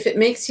 if it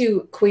makes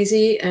you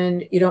queasy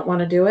and you don't want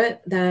to do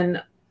it,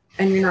 then,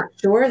 and you're not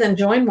sure, then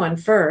join one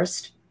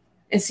first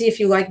and see if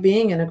you like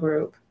being in a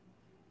group,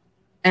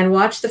 and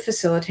watch the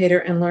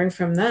facilitator and learn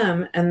from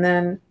them. And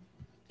then,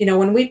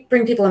 when we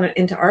bring people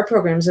into our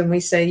programs and we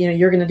say,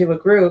 you're going to do a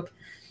group,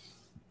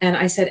 and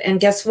I said, and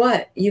guess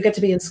what? You get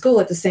to be in school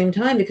at the same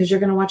time, because you're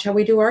going to watch how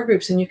we do our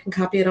groups, and you can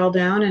copy it all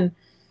down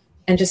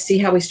and just see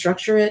how we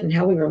structure it and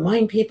how we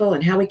remind people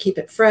and how we keep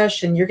it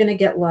fresh. And you're going to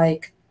get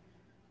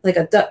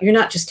you're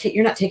not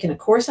taking a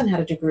course on how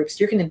to do groups.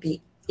 You're going to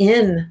be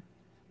in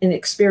an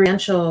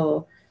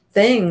experiential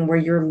thing where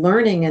you're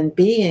learning and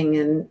being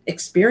and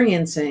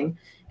experiencing.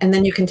 And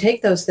then you can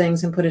take those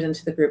things and put it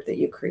into the group that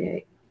you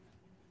create.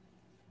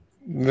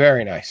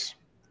 Very nice.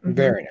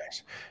 Very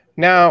nice.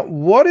 Now,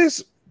 what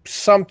is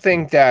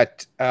something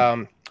that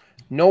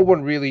no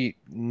one really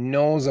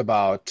knows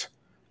about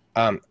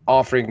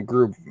offering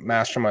group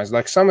masterminds?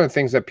 Like some of the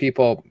things that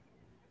people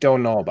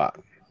don't know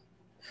about.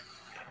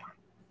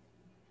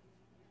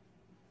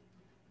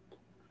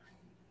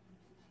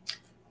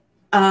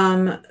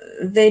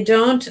 They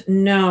don't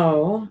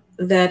know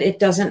that it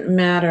doesn't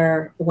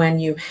matter when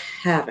you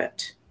have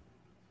it.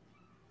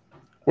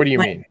 What do you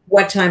mean?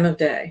 What time of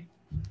day?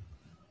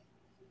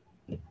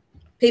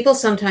 People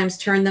sometimes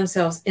turn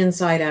themselves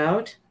inside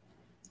out,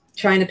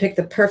 trying to pick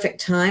the perfect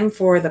time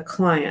for the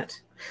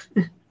client.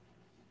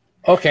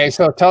 Okay,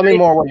 so tell me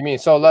more what you mean.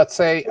 So let's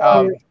say,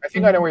 I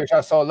think I know what you're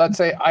talking. So let's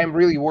say I'm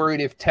really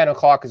worried if 10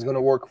 o'clock is going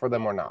to work for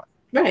them or not.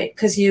 Right,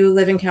 because you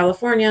live in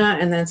California,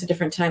 and then it's a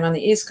different time on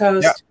the East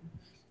Coast. Yeah.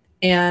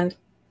 And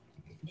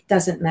it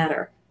doesn't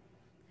matter,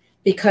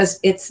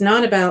 because it's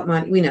not about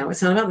money. We know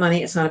it's not about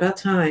money. It's not about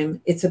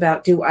time. It's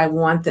about, do I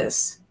want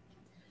this?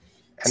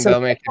 And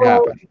they'll make it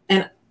happen.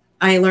 And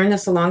I learned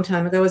this a long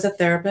time ago as a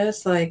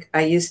therapist. Like,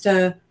 I used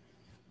to,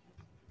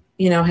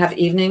 have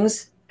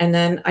evenings, and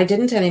then I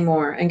didn't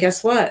anymore. And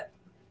guess what?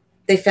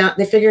 They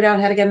figured out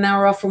how to get an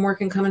hour off from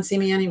work and come and see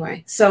me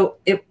anyway. So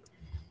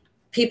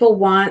people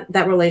want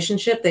that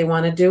relationship. They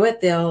want to do it.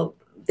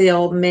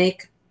 They'll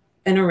make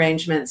an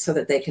arrangement so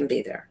that they can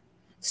be there.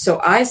 So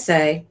I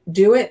say,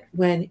 do it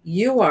when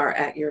you are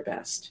at your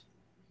best.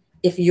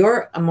 If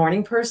you're a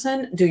morning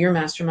person, do your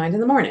mastermind in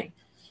the morning.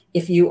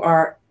 If you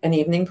are an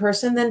evening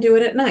person, then do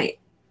it at night.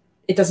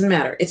 It doesn't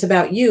matter. It's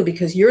about you,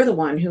 because you're the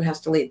one who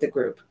has to lead the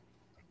group.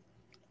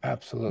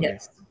 Absolutely.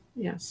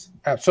 Yes.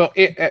 So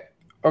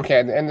okay,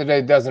 at the end of the day,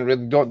 it doesn't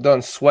really,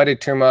 don't sweat it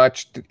too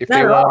much. If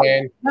they want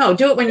in. No,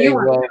 do it when you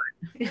want.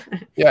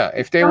 Yeah,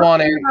 if they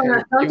want in.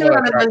 Don't do it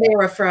on a Monday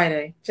or a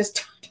Friday.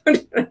 Just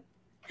don't do it.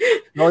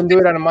 Don't do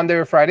it on a Monday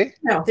or Friday?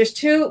 No, there's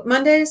too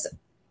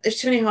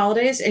many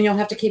holidays, and you'll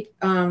have to keep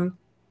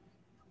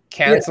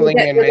canceling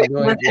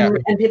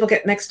and people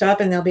get mixed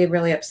up, and they'll be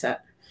really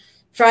upset.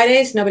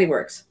 Fridays, nobody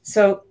works.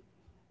 So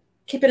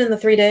keep it in the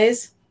 3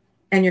 days,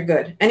 and you're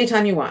good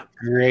anytime you want.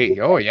 Great.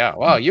 Oh yeah.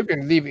 Wow. You've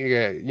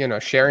been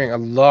sharing a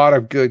lot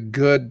of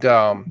good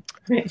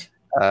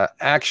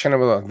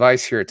actionable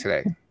advice here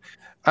today.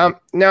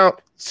 Now,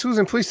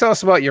 Susan, please tell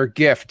us about your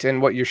gift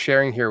and what you're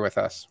sharing here with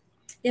us.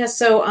 Yeah.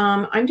 So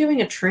I'm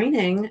doing a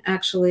training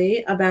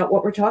actually about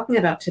what we're talking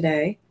about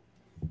today.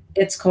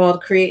 It's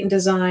called Create and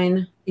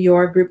Design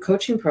Your Group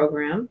Coaching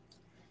Program.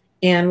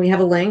 And we have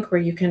a link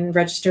where you can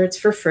register. It's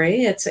for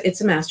free. It's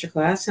a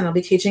masterclass, and I'll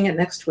be teaching it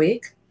next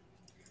week.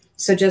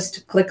 So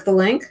just click the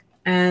link,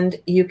 and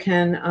you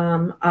can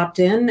opt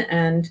in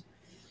and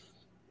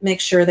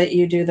make sure that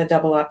you do the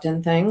double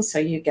opt-in thing. So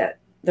you get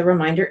the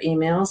reminder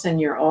emails,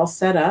 and you're all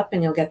set up,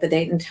 and you'll get the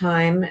date and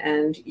time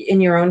and in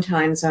your own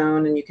time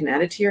zone, and you can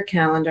add it to your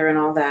calendar and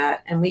all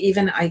that. And we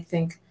even, I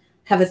think,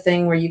 have a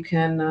thing where you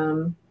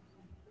can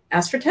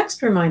ask for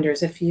text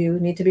reminders if you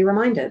need to be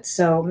reminded.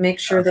 So make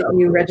sure that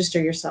you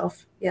register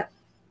yourself. Yeah.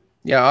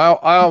 Yeah.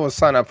 I always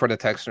sign up for the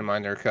text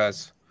reminder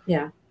because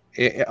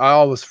I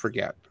always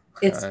forget.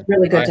 It's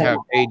really good to have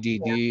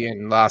ADD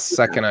and last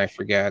second I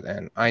forget,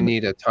 and I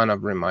need a ton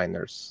of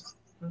reminders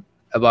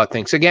about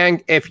things.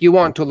 Again, if you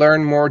want to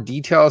learn more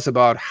details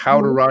about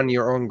how to run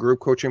your own group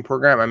coaching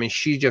program, I mean,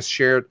 she just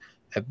shared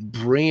a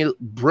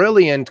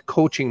brilliant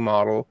coaching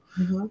model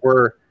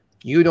where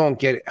you don't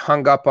get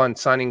hung up on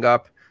signing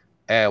up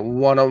a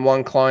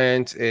one-on-one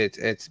client.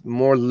 It's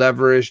more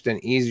leveraged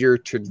and easier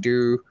to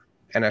do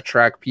and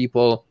attract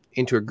people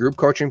into a group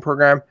coaching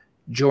program.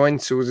 Join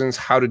Susan's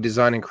How to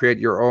Design and Create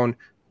Your Own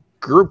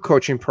Group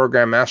Coaching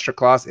Program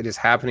Masterclass. It is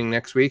happening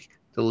next week.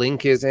 The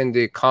link is in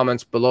the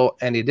comments below,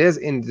 and it is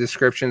in the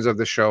descriptions of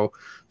the show.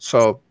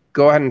 So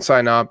go ahead and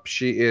sign up.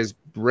 She is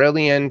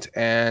brilliant,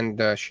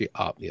 and she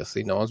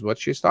obviously knows what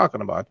she's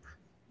talking about.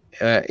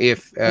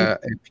 If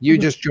you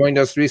just joined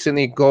us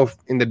recently, go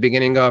in the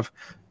beginning of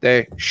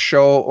the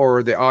show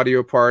or the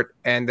audio part,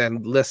 and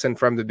then listen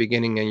from the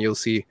beginning, and you'll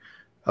see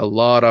a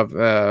lot of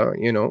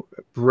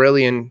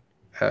brilliant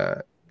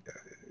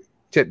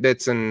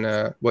tidbits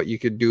and what you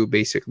could do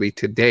basically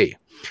today.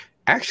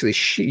 Actually,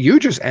 you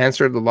just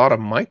answered a lot of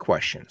my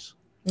questions,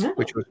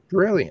 which was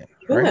brilliant.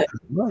 Right?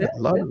 Love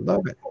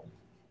it.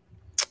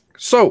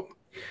 So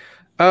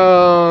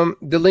the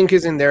link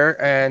is in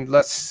there, and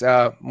let's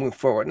move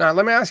forward. Now,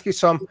 let me ask you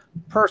some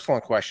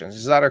personal questions.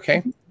 Is that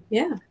okay?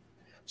 Yeah.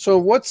 So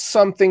what's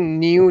something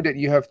new that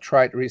you have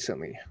tried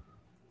recently?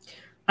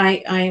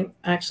 I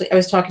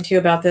was talking to you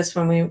about this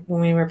when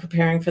we were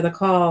preparing for the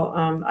call.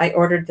 I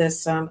ordered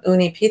this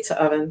uni pizza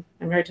oven.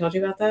 Remember I told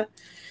you about that?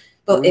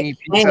 Well, Uni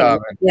pizza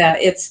oven. yeah,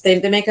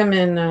 they make them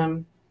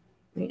in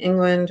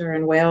England or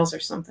in Wales or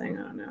something.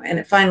 I don't know. And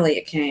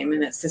it came,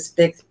 and it's this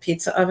big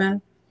pizza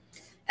oven.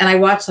 And I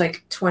watched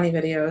like 20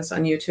 videos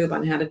on YouTube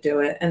on how to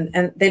do it,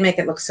 and they make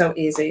it look so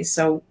easy.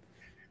 So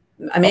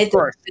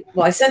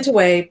I sent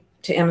away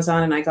to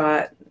Amazon, and I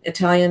got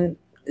Italian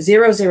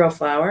 00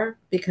 flour,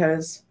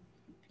 because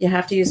you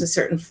have to use a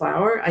certain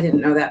flour. I didn't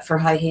know that for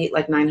high heat,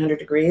 like 900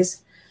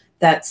 degrees,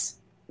 that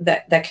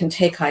can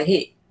take high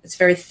heat. It's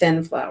very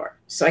thin flour.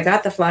 So I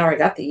got the flour, I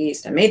got the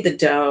yeast, I made the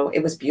dough.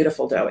 It was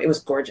beautiful dough. It was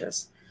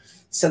gorgeous.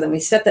 So then we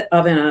set the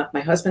oven up.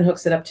 My husband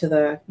hooks it up to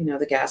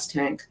the gas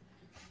tank,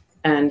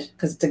 and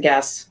because it's a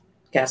gas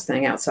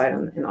thing outside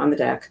on the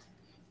deck.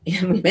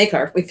 And we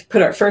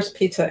put our first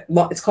pizza.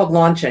 It's called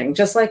launching,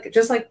 just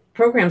like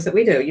programs that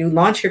we do. You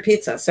launch your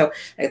pizza. So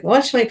I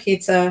launched my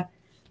pizza,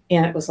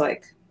 and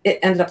it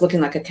ended up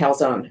looking like a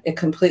calzone. It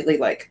completely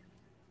like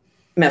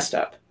messed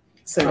up.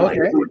 So,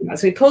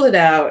 so we pulled it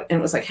out, and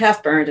it was like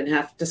half burned and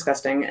half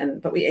disgusting.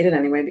 But we ate it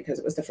anyway because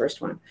it was the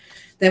first one.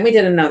 Then we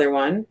did another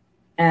one,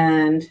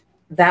 and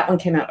that one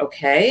came out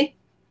okay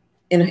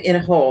in a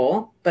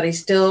whole, but he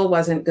still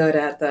wasn't good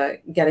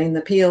at getting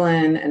the peel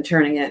in and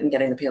turning it, and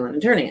getting the peel in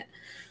and turning it.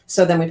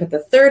 So then we put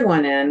the third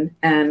one in,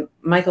 and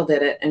Michael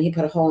did it, and he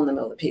put a hole in the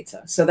middle of the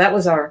pizza. So that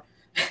was our.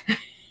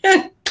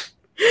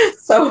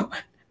 So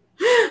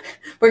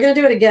we're going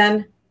to do it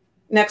again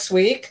next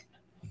week.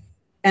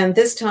 And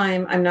this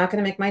time I'm not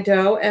going to make my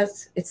dough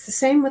it's the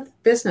same with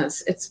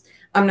business.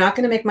 I'm not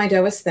going to make my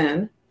dough as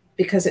thin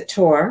because it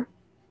tore.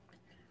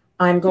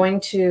 I'm going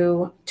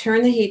to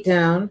turn the heat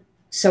down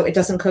so it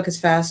doesn't cook as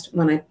fast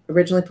when I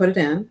originally put it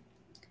in.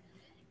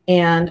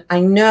 And I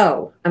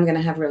know I'm going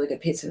to have really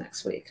good pizza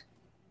next week.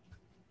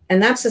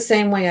 And that's the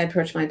same way I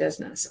approach my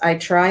business. I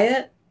try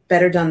it,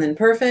 better done than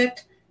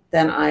perfect.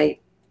 Then I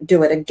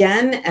do it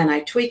again and I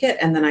tweak it.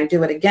 And then I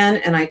do it again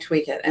and I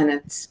tweak it.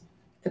 And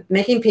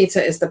making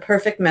pizza is the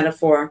perfect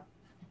metaphor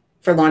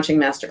for launching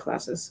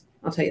masterclasses.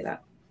 I'll tell you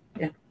that.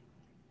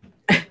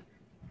 Yeah.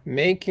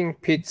 Making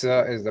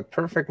pizza is the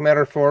perfect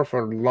metaphor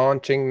for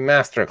launching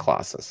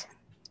masterclasses.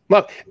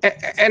 Look,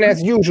 and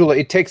as usual,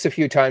 it takes a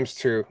few times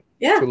to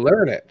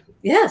learn it.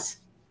 Yes.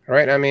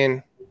 Right? I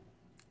mean,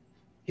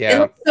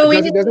 yeah. So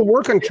does it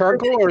work on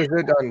charcoal or is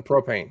it on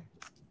propane?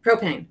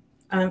 Propane.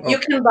 You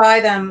can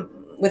buy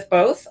them with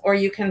both, or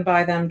you can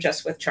buy them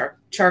just with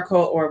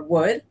charcoal or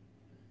wood.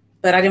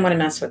 But I didn't want to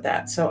mess with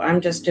that. So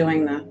I'm just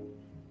doing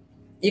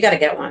you got to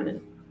get one,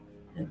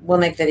 and we'll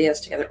make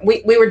videos together.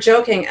 We were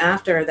joking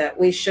after that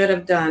we should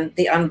have done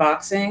the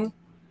unboxing.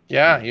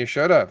 Yeah, you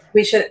should have.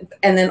 We should.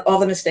 And then all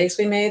the mistakes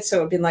we made. So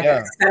it'd be like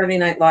a Saturday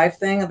Night Live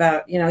thing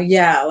about,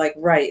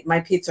 right. My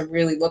pizza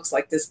really looks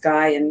like this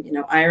guy in,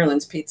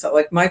 Ireland's pizza.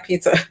 Like my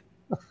pizza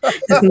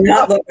does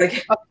not look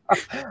like.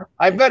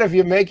 I bet if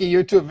you make a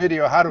YouTube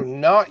video how to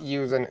not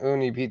use an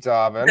uni pizza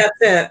oven.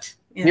 That's it.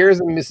 Yeah. Here's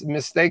the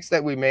mistakes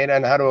that we made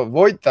and how to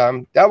avoid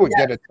them. That would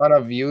get a ton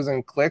of views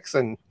and clicks.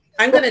 And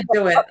I'm going to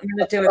do it. I'm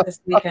going to do it this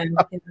weekend.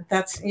 I'm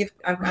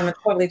going to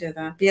totally do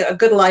that. Be a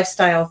good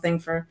lifestyle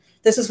thing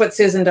this is what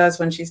Susan does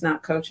when she's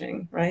not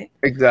coaching, right?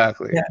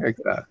 Exactly. Yeah.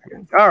 Exactly.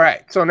 All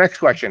right. So next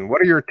question.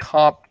 What are your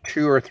top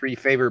 2 or 3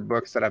 favorite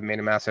books that have made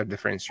a massive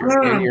difference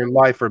in your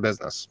life or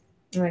business?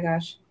 Oh my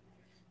gosh.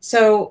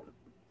 So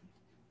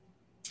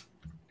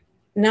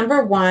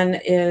number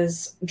 1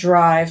 is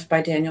Drive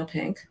by Daniel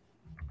Pink.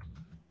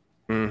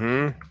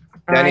 Mm-hmm.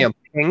 Daniel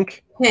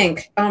Pink.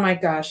 Pink. Oh my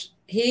gosh.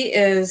 He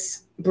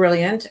is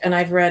brilliant. And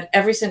I've read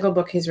every single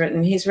book he's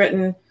written. He's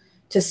written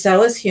To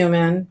Sell is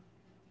Human.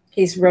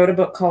 He's wrote a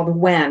book called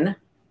When.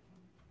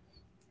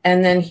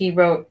 And then he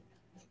wrote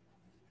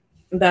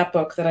that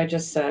book that I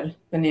just said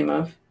the name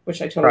of,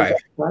 which I totally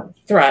forgot.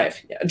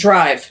 Thrive. Yeah.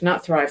 Drive,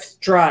 not Thrive.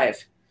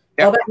 Drive.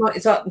 Yep.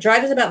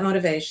 Drive is about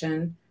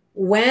motivation.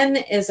 When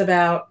is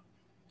about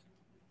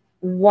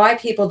why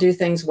people do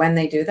things when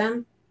they do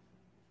them.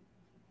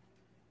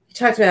 He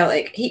talked about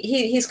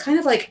he's kind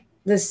of like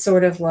this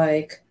sort of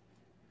like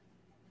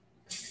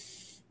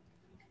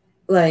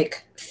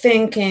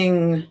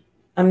thinking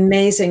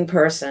amazing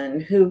person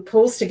who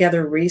pulls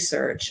together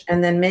research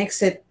and then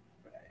makes it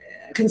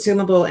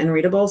consumable and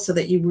readable so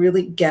that you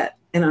really get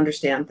and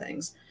understand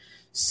things.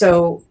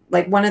 So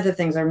like one of the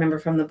things I remember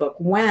from the book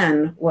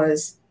When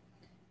was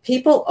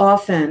people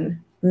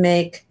often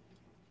make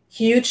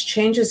huge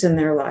changes in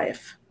their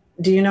life.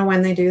 Do you know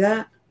when they do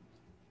that?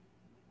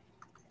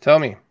 Tell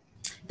me.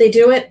 They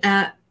do it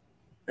at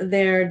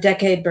their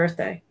decade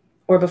birthday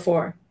or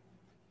before.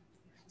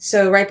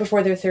 So right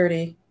before they're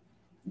 30,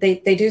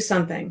 they do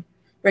something.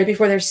 Right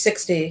before they're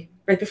 60,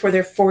 right before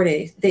they're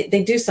 40,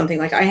 they do something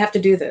like, I have to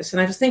do this.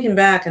 And I was thinking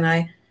back and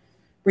I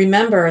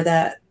remember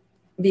that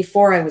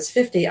before I was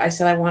 50, I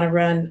said, I want to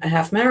run a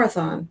half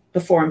marathon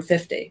before I'm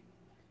 50.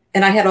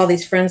 And I had all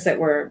these friends that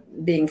were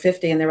being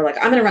 50 and they were like,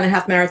 I'm going to run a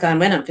half marathon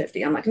when I'm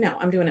 50. I'm like, no,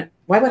 I'm doing it.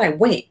 Why would I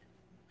wait?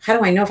 how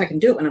do I know if I can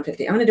do it when I'm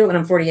 50? I'm going to do it when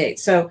I'm 48.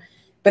 So,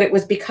 but it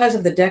was because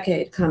of the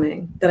decade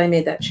coming that I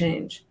made that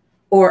change.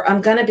 Or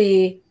I'm going to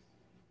be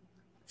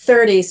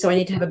 30, so I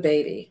need to have a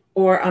baby.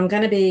 Or I'm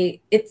going to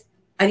be,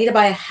 I need to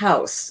buy a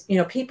house. You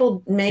know,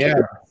 people make it.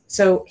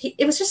 So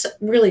it was just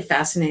really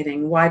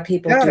fascinating why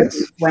people do it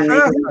when they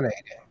do.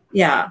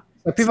 Yeah.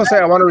 So people say,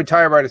 I want to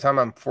retire by the time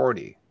I'm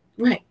 40.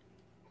 Right.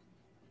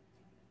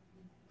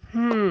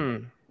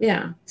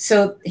 Yeah.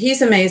 So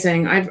he's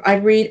amazing.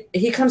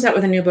 He comes out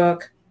with a new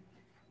book.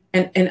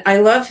 And I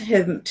love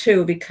him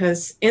too,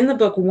 because in the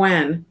book,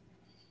 When,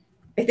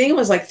 I think it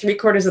was like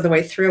 3/4 of the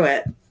way through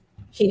it,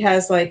 he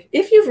has like,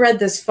 if you've read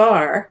this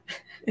far,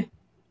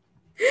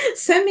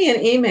 send me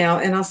an email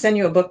and I'll send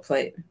you a book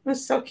plate. It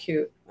was so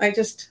cute. I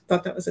just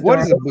thought that was adorable.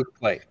 What is a book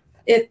plate?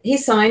 He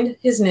signed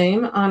his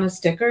name on a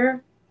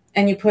sticker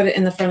and you put it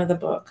in the front of the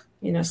book,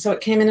 you know, so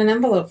it came in an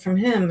envelope from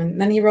him. And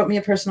then he wrote me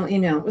a personal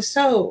email. It was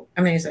so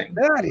amazing.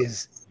 That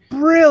is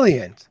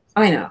brilliant.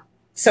 I know.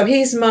 So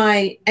he's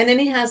and then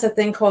he has a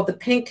thing called the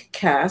Pink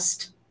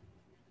Cast,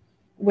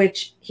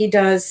 which he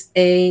does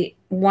a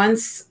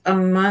once a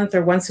month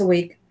or once a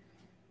week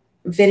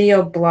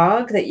video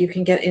blog that you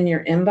can get in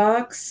your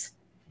inbox.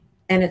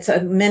 And it's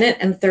 1 minute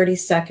and 30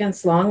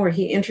 seconds long where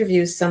he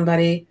interviews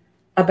somebody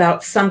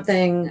about some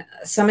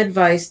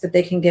advice that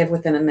they can give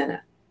within a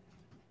minute.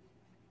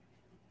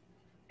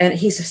 And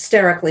he's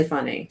hysterically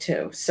funny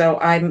too. So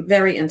I'm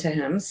very into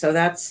him. So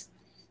that's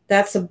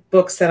the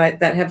books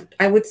that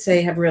I would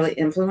say have really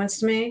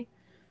influenced me.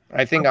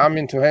 I think I'm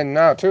into him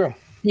now too.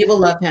 You will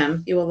love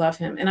him. You will love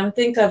him. And I'm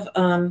think of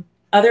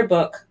other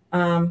book.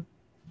 Oh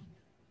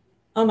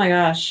my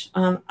gosh.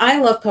 I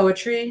love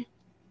poetry.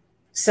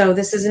 So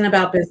this isn't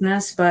about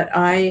business, but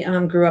I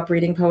grew up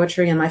reading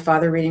poetry and my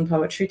father reading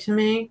poetry to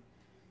me.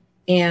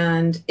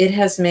 And it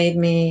has made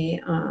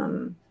me,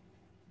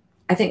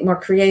 I think, more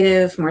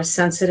creative, more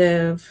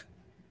sensitive,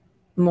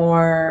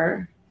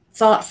 more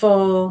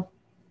thoughtful.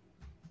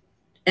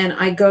 And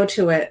I go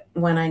to it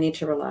when I need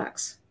to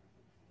relax.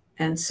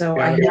 And so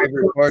I have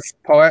favorite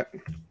poet?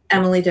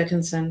 Emily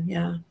Dickinson,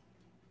 yeah.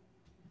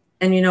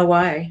 And you know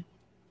why?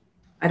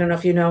 I don't know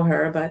if you know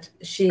her, but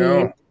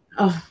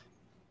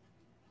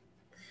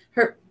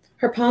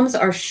her poems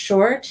are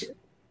short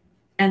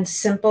and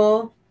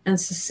simple and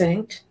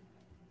succinct,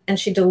 and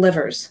she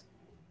delivers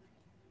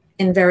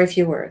in very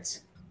few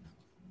words.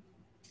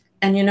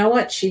 And you know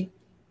what? She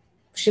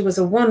was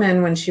a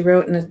woman when she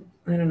wrote in the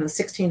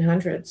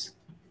 1600s.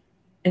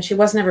 And she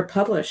was never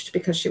published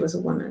because she was a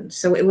woman.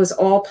 So it was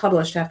all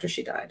published after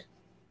she died.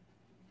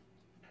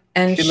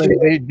 And she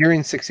lived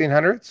during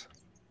 1600s?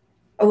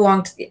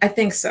 I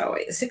think so,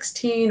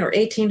 16 or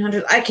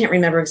 1800s. I can't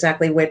remember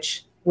exactly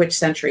which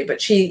century, but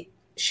she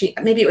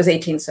maybe it was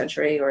 18th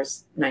century or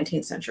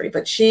 19th century,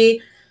 but she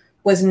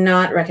was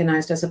not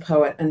recognized as a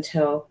poet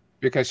until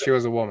because she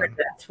was a woman.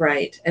 Death,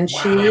 right? And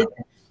she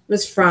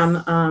was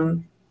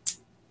from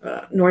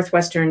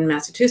northwestern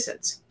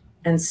Massachusetts.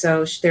 And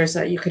so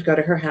you could go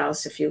to her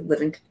house if you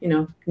live in,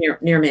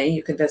 near me,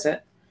 you could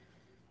visit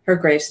her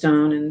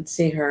gravestone and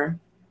see her.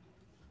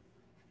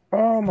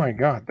 Oh my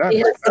God. She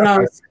is the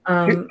most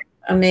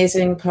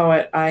amazing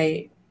poet.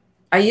 I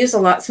use a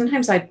lot.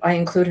 Sometimes I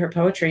include her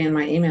poetry in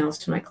my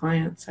emails to my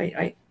clients.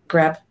 I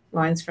grab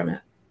lines from it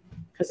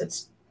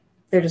because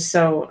they're just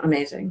so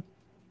amazing.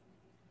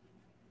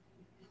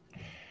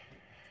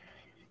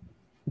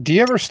 Do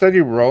you ever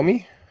study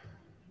Rumi?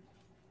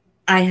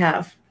 I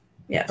have.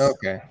 Yes.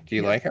 Okay. Do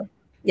you like him?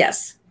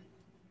 Yes.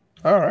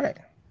 All right.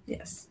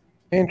 Yes.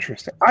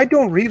 Interesting. I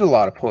don't read a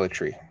lot of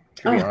poetry,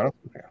 to be honest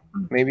with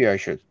you. Maybe I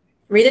should.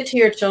 Read it to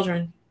your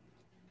children.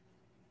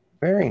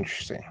 Very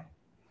interesting.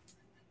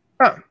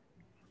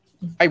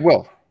 I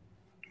will.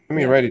 Let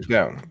me write it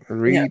down.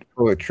 Read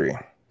poetry.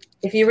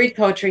 If you read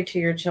poetry to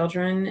your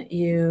children,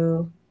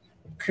 you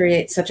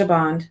create such a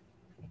bond.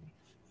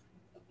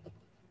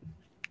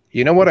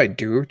 You know what I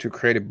do to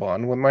create a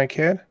bond with my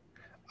kid?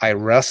 I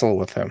wrestle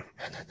with him.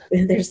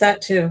 There's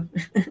that too.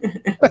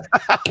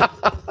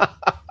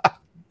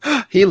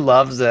 He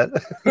loves it.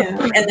 Yeah.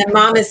 And then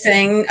mom is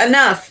saying,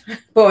 enough,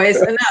 boys,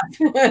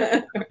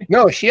 enough.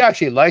 No, she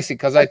actually likes it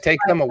because I take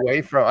them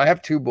away from, I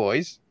have 2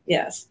 boys.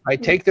 Yes. I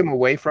take them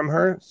away from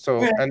her.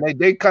 So, and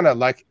they kind of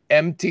like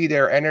empty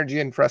their energy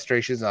and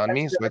frustrations on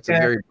me. So it's a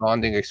very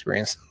bonding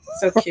experience.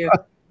 So cute.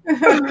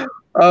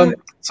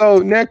 So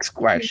next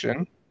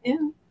question. Yeah.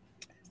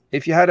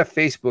 If you had a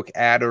Facebook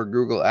ad or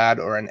Google ad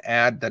or an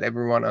ad that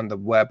everyone on the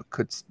web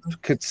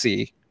could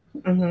see,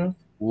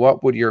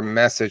 what would your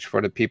message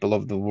for the people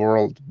of the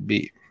world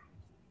be?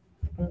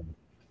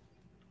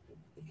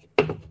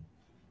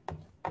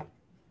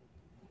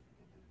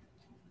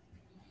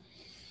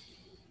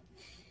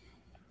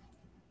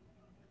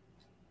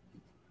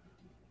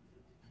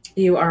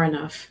 You are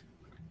enough.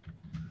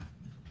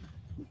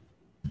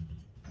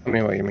 Tell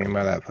me what you mean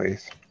by that,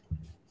 please.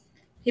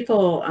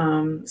 People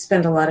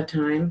spend a lot of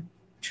time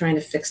trying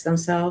to fix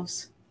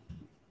themselves.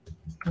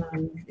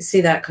 You see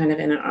that kind of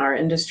in our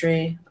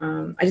industry.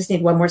 I just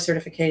need one more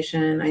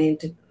certification. I need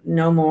to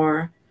know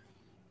more.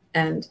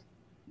 And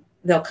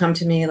they'll come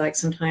to me like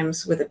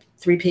sometimes with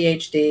 3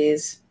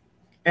 PhDs,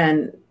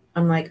 and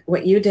I'm like,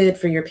 what you did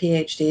for your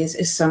PhDs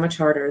is so much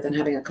harder than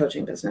having a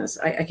coaching business.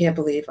 I can't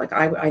believe, like,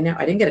 I know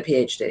I didn't get a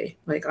PhD.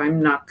 Like,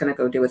 I'm not going to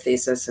go do a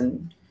thesis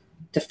and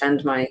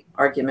defend my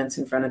arguments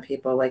in front of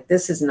people. Like,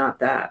 this is not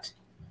that.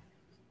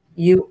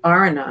 You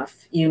are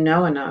enough. You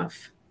know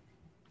enough.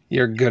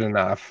 You're good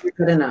enough. You're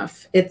good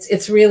enough.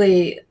 It's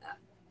really,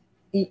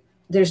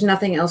 there's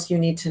nothing else you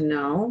need to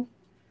know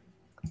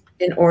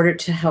in order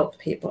to help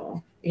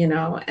people, you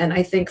know? And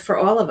I think for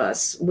all of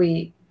us,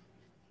 we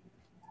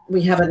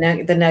have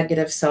the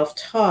negative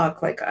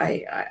self-talk, like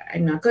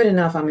I'm not good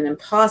enough. I'm an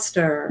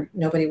imposter.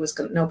 Nobody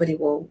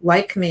will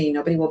like me.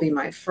 Nobody will be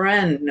my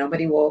friend.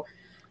 Nobody will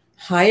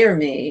hire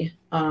me.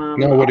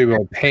 Nobody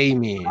will pay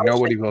me.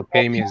 Nobody will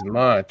pay me as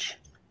much.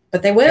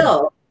 But they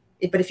will.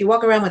 But if you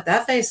walk around with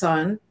that face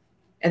on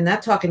and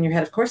that talk in your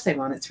head, of course they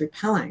won't. It's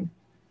repelling.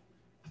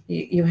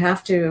 You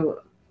have to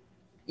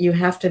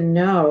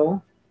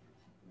know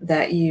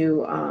that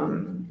you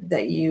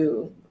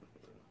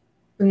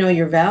know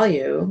your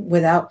value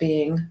without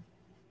being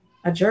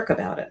a jerk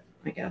about it,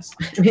 I guess.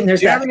 I mean,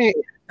 there's that,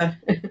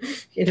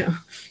 you know.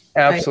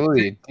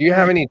 Absolutely. Right? Do you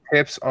have any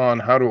tips on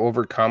how to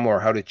overcome or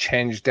how to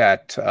change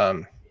that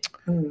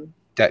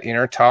that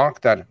inner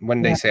talk that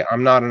when they say,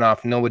 I'm not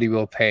enough, nobody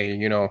will pay,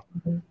 you know?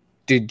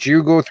 Did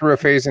you go through a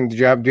phase and do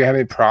you have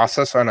any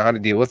process on how to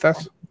deal with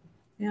this?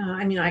 Yeah.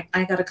 I mean,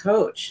 I got a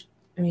coach.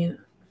 I mean,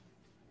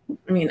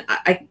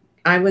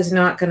 I was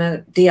not going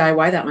to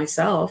DIY that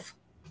myself.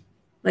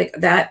 Like,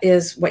 that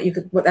is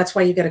that's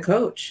why you get a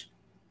coach.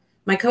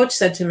 My coach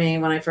said to me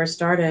when I first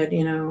started,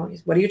 you know,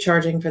 what are you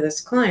charging for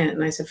this client?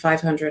 And I said,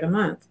 $500 a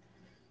month.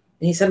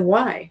 And he said,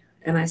 why?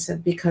 And I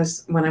said,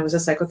 because when I was a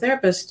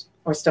psychotherapist,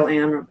 or still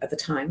am at the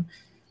time,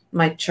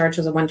 my charge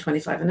was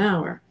 $125 an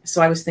hour.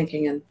 So I was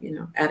thinking, and, you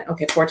know,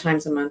 okay, 4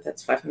 times a month,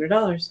 that's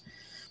 $500.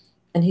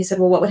 And he said,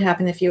 well, what would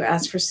happen if you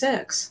asked for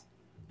 6?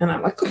 And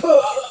I'm like,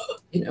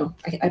 you know,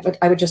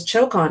 I would just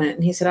choke on it.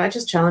 And he said, I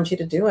just challenge you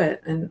to do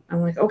it. And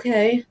I'm like,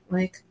 okay,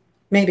 like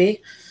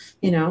maybe,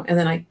 you know, and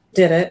then I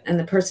did it and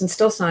the person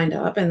still signed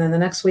up. And then the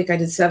next week I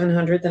did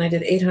 700, then I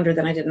did 800,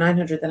 then I did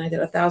 900, then I did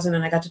 1,000,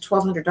 and I got to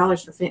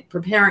 $1,200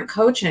 for parent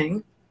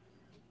coaching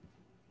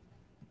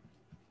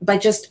by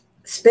just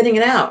spitting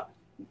it out.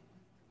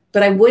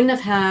 But I wouldn't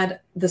have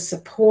had the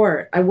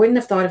support. I wouldn't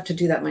have thought of to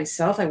do that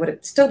myself. I would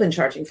have still been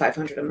charging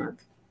 $500 a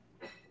month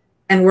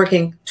and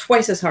working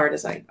twice as hard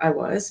as I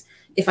was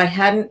if I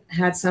hadn't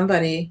had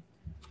somebody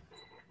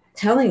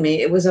telling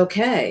me it was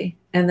okay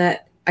and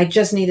that I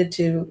just needed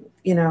to,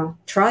 you know,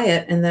 try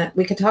it and that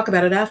we could talk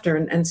about it after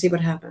and see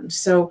what happened.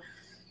 So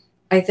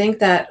I think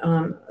that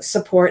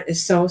support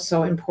is so,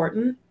 so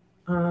important.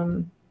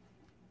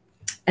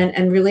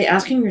 And really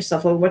asking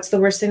yourself, well, what's the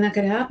worst thing that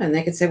could happen?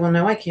 They could say, well,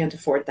 no, I can't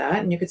afford that.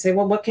 And you could say,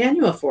 well, what can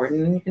you afford?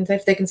 And you can say,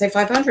 they can say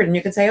 500 and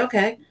you can say,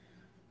 okay.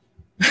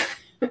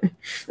 I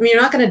mean,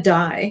 you're not going to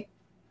die.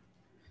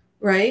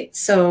 Right.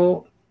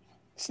 So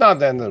it's not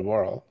the end of the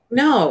world.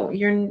 No,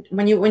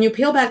 when you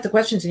peel back the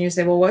questions and you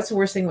say, well, what's the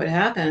worst thing would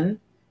happen?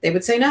 They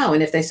would say no.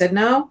 And if they said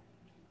no,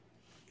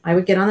 I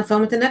would get on the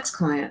phone with the next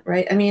client.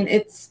 Right. I mean,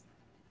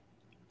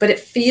 but it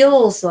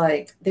feels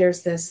like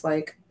there's this,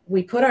 like,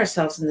 we put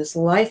ourselves in this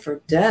life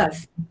or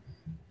death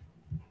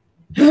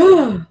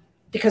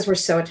because we're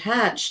so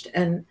attached.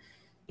 And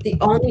the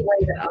only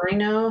way that I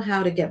know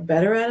how to get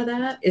better out of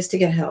that is to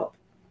get help.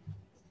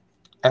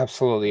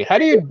 Absolutely. How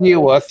do you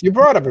deal with, you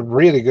brought up a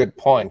really good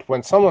point,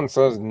 when someone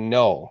says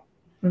no,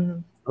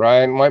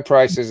 right? My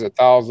price is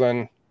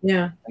 1,000.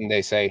 Yeah. And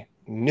they say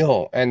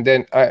no. And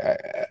then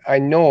I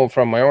know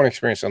from my own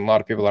experience and a lot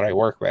of people that I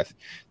work with,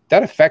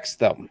 that affects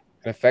them.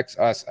 It affects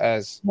us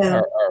as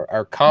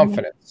our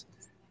confidence.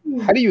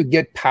 How do you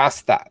get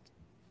past that?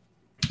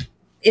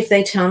 If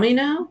they tell me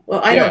no,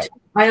 well, I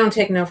don't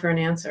take no for an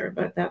answer,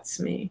 but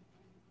that's me.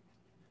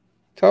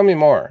 Tell me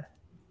more.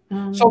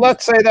 So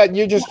let's say that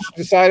you just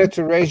decided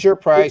to raise your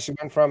price. You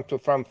went from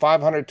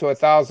 500 to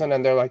 1,000,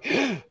 and they're like,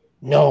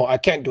 no, I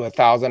can't do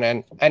 1,000.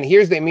 And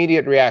here's the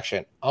immediate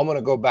reaction. I'm going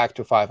to go back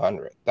to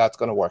 500. That's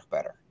going to work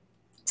better.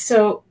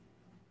 So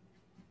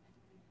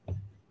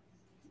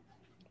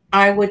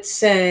I would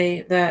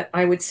say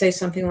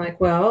something like,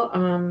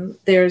 well,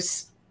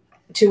 there's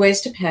 2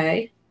 ways to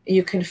pay.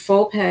 You can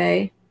full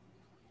pay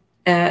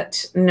at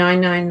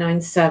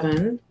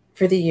 $9,997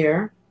 for the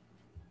year.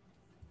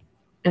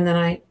 And then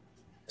I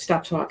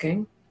stop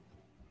talking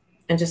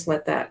and just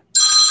let that,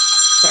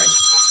 sorry.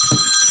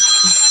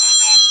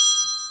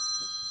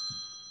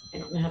 I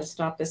don't know how to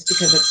stop this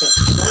because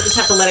I'll just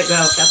have to let it go.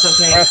 That's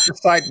okay. Press the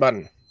side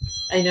button.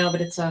 I know, but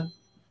it's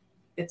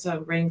a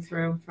ring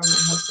through from my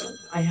husband.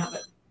 I have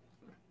it.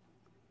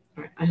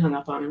 All right, I hung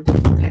up on him.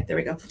 Okay, there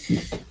we go.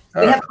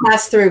 We have to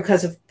pass through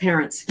because of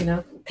parents, you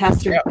know,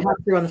 pass through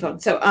on the phone.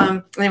 So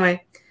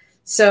anyway,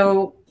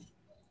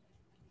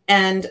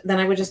 and then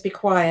I would just be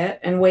quiet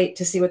and wait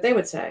to see what they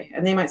would say.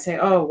 And they might say,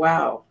 oh,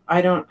 wow,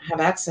 I don't have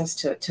access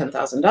to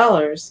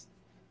 $10,000.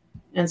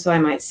 And so I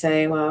might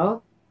say,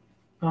 well,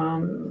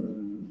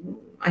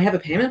 I have a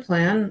payment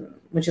plan.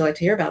 Would you like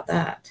to hear about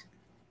that?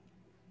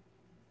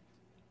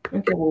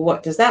 Okay, well,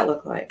 what does that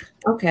look like?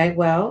 Okay,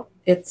 well,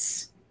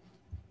 it's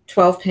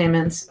 12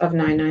 payments of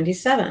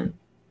 $9.97.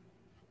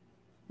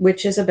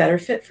 Which is a better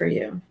fit for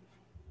you?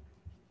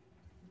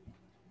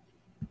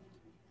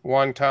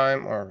 One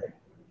time or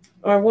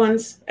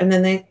once, and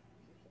then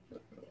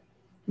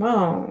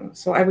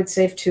so I would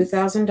save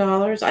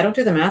 $2,000. I don't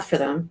do the math for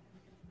them.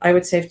 I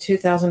would save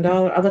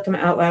 $2,000. I'll let them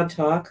out loud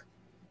talk.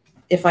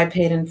 If I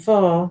paid in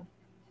full,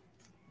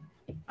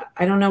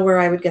 I don't know where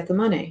I would get the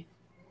money.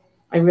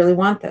 I really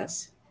want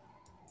this.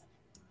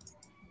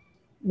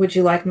 Would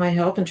you like my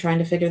help in trying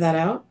to figure that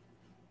out?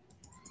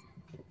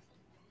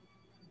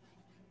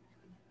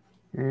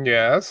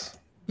 yes.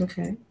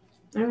 Okay.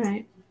 All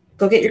right.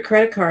 Go get your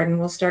credit card and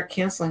we'll start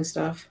canceling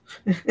stuff.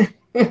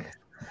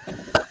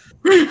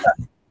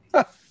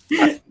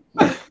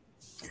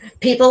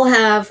 People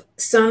have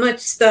so much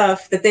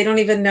stuff that they don't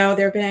even know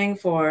they're paying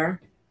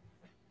for.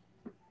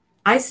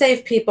 I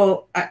save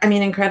people, I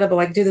mean, incredible.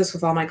 I do this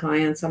with all my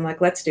clients. I'm like,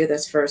 let's do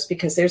this first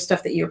because there's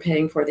stuff that you're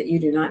paying for that you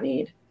do not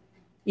need.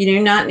 You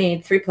do not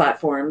need 3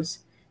 platforms.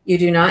 You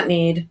do not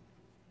need,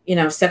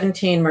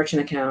 17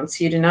 merchant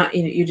accounts. You do not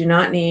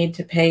need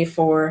to pay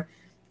for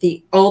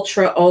the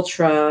ultra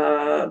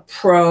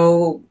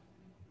pro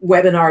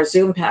webinar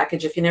Zoom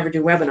package if you never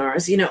do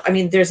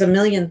webinars. There's a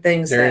million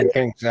things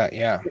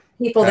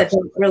people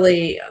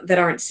that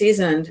aren't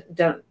seasoned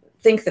don't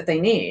think that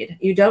they need.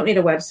 You don't need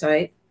a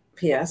website.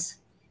 P.S.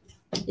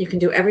 You can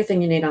do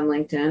everything you need on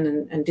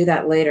LinkedIn and do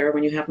that later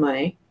when you have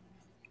money.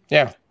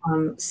 Yeah.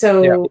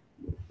 So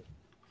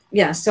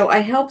I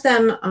help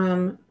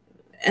them.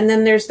 And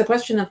then there's the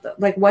question of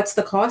what's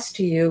the cost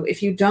to you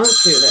if you don't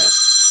do this?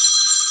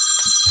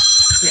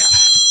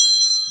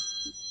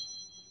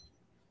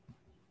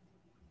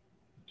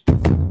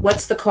 Yeah.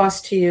 What's the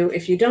cost to you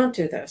if you don't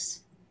do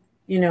this?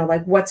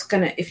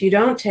 If you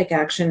don't take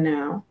action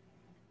now,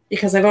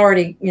 because I've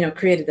already,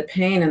 created the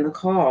pain and the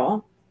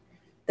call,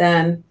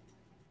 then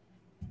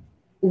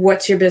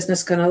what's your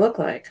business going to look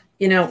like?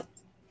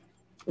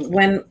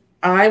 When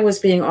I was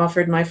being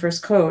offered my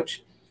first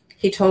coach,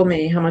 he told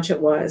me how much it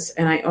was,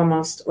 and I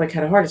almost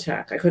had a heart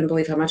attack. I couldn't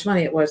believe how much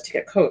money it was to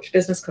get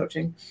business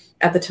coaching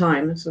at the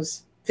time. This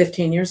was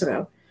 15 years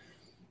ago.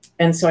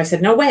 And so I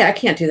said, no way, I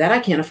can't do that. I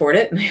can't afford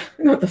it. And I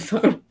hung up the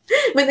phone.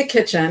 I'm in the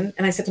kitchen,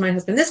 and I said to my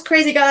husband, this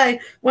crazy guy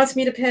wants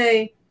me to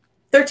pay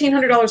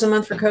 $1,300 a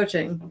month for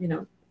coaching.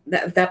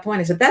 At that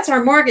point, I said, that's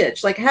our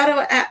mortgage. How do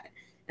I?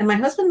 And my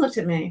husband looked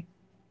at me.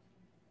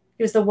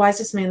 He was the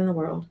wisest man in the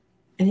world.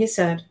 And he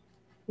said,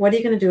 what are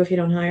you going to do if you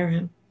don't hire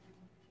him?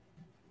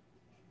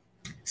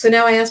 So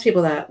now I ask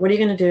people that. What are you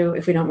going to do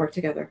if we don't work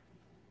together?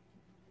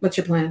 What's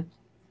your plan?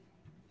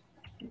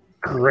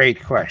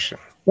 Great question.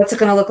 What's it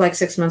going to look like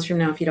 6 months from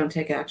now if you don't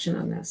take action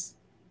on this?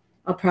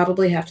 I'll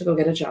probably have to go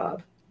get a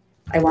job.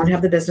 I won't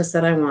have the business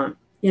that I want.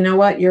 You know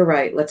what? You're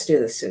right. Let's do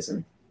this,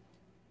 Susan.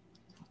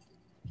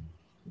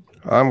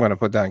 I'm going to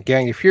put down,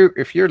 gang, if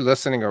you're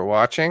listening or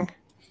watching,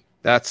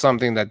 that's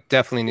something that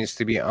definitely needs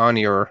to be on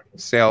your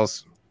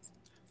sales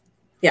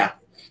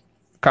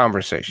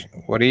conversation.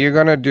 What are you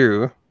going to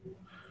do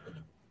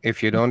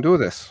if you don't do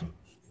this?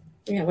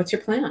 Yeah, what's your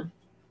plan?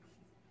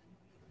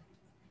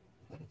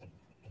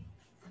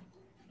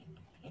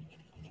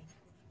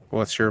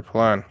 What's your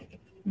plan?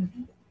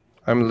 Mm-hmm.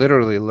 I'm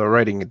literally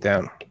writing it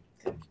down.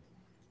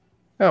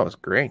 That was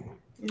great.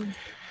 Yeah.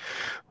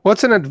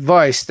 What's an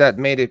advice that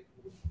made a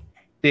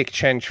big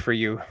change for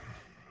you?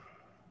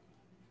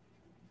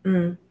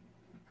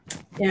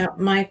 Yeah,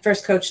 my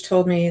first coach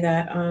told me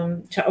that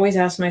to always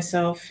ask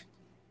myself,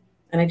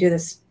 and I do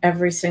this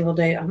every single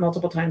day,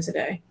 multiple times a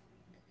day,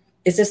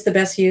 is this the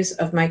best use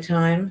of my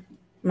time,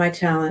 my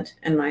talent,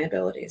 and my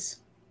abilities?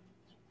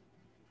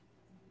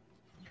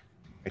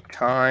 My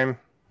time,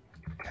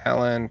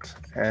 talent,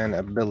 and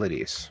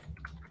abilities.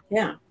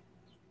 Yeah.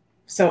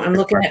 So I'm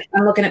looking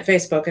at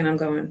Facebook and I'm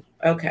going,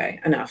 okay,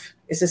 enough.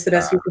 Is this the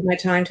best use of my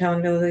time,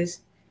 talent,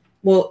 abilities?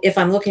 Well, if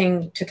I'm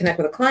looking to connect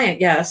with a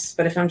client, yes.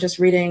 But if I'm just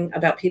reading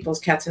about people's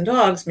cats and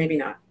dogs, maybe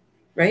not.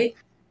 Right?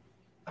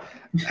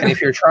 And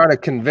if you're trying to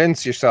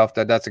convince yourself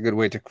that that's a good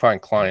way to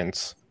find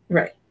clients,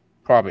 right?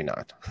 Probably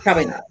not.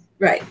 Probably not.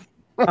 Right.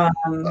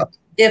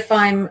 If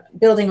I'm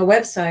building a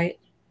website,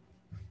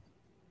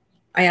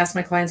 I ask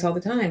my clients all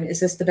the time,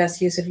 is this the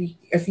best use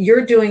if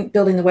you're building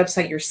the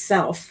website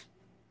yourself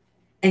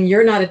and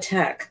you're not a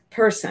tech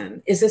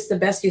person, is this the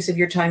best use of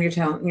your time, your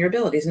talent, and your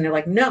abilities? And they're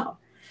like, no.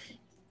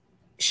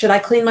 Should I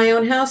clean my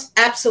own house?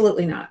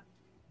 Absolutely not.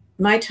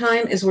 My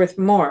time is worth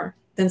more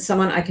than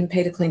someone I can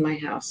pay to clean my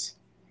house.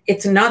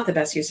 It's not the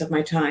best use of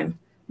my time,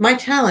 my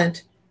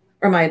talent,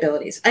 or my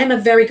abilities. I am a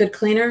very good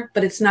cleaner,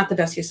 but it's not the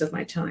best use of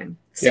my time.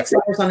 6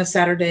 hours on a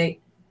Saturday,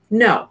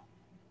 no.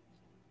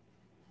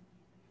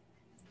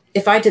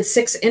 If I did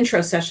 6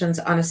 intro sessions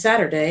on a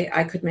Saturday,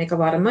 I could make a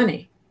lot of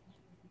money.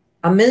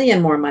 1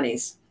 million more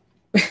monies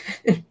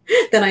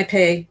than I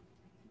pay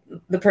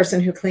the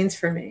person who cleans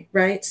for me,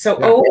 right? So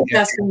always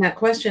asking that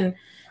question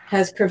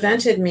has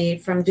prevented me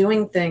from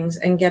doing things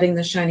and getting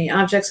the shiny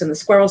objects and the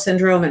squirrel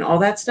syndrome and all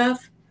that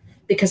stuff,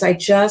 because I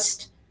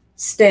just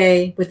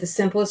stay with the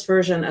simplest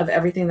version of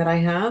everything that I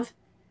have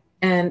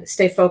and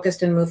stay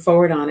focused and move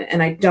forward on it.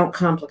 And I don't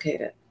complicate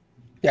it.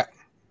 Yeah.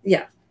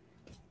 Yeah.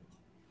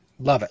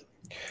 Love it.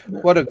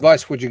 What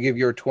advice would you give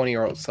your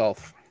 20-year-old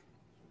self?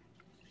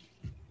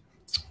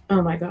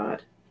 Oh my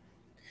God.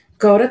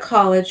 Go to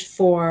college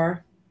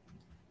for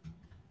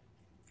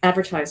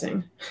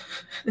advertising.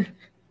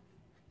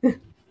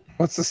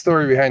 What's the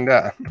story behind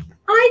that?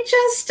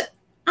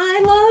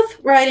 I love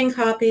writing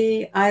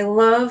copy. I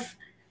love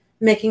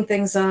making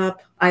things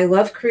up. I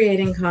love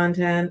creating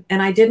content.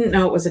 And I didn't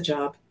know it was a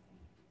job.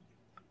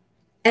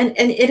 And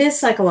it is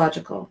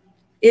psychological.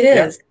 It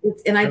is. Yeah.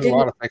 And I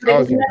didn't, it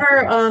was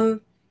never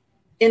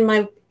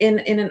in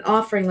an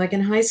offering, like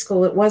in high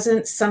school, it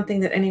wasn't something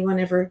that anyone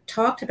ever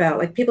talked about.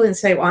 Like people didn't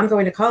say, well, I'm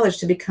going to college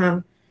to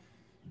become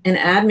an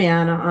ad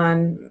man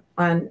on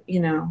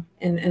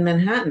in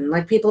Manhattan.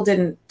 Like people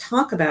didn't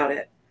talk about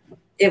it.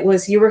 It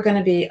was, you were going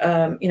to be,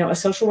 a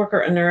social worker,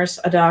 a nurse,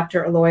 a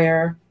doctor, a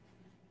lawyer,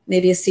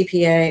 maybe a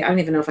CPA. I don't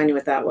even know if I knew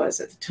what that was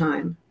at the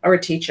time, or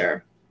a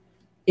teacher,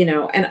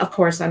 and of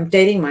course I'm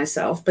dating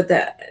myself, but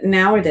that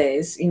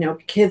nowadays,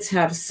 kids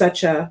have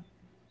such a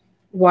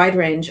wide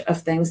range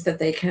of things that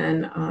they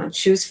can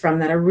choose from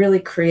that are really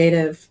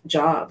creative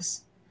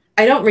jobs.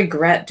 I don't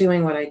regret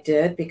doing what I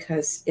did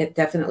because it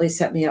definitely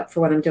set me up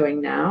for what I'm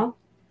doing now.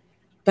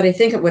 But I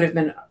think it would have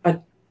been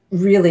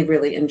really,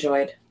 really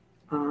enjoyed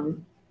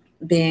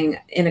being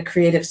in a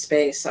creative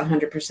space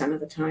 100% of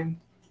the time.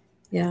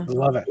 Yeah.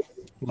 Love it.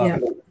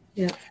 Love it.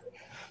 Yeah.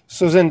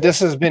 Susan, this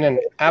has been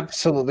an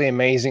absolutely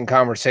amazing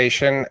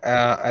conversation.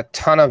 A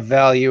ton of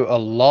value, a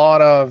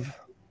lot of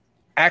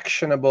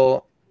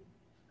actionable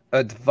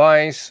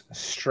advice,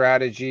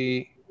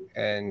 strategy,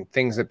 and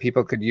things that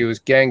people could use.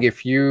 Gang,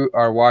 if you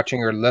are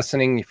watching or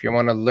listening, if you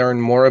want to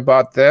learn more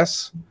about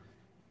this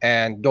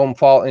and don't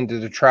fall into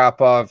the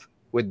trap of,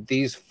 with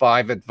these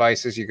 5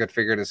 advices, you could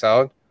figure this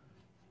out,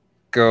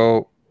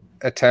 go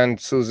attend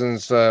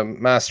Susan's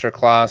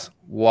masterclass,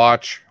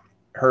 watch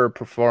her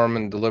perform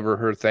and deliver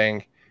her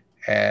thing,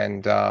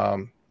 and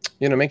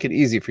make it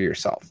easy for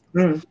yourself.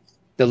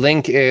 The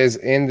link is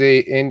in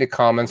the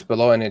comments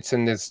below, and it's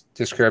in the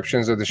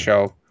descriptions of the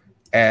show,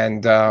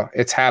 and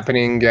it's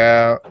happening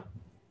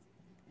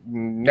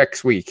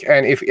next week.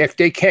 And if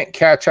they can't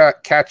catch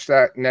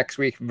that next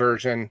week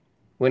version,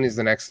 when is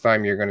the next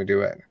time you're going to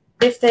do it?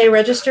 If they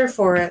register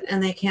for it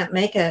and they can't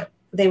make it,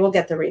 they will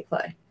get the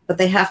replay, but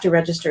they have to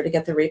register to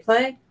get the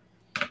replay,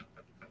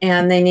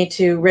 and they need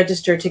to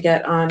register to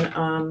get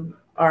on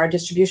our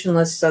distribution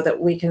list so that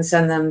we can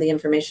send them the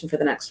information for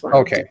the next one.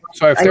 Okay.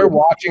 So if they're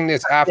watching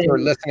this after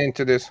listening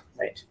to this,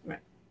 right.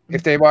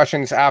 If they're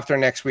watching this after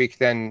next week,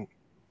 then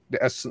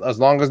as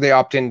long as they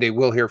opt in, they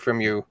will hear from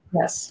you.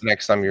 Yes.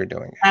 Next time you're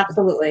doing it.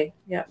 Absolutely.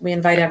 Yeah. We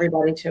invite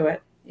everybody to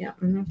it. Yeah.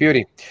 Mm-hmm.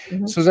 Beauty.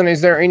 Mm-hmm. Susan, is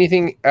there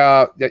anything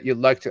that you'd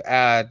like to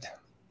add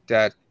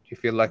that you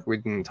feel like we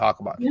didn't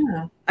talk about?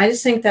 Yeah. I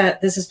just think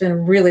that this has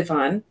been really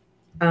fun.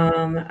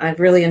 I've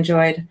really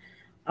enjoyed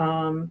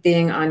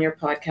being on your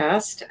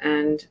podcast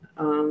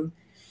and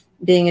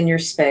being in your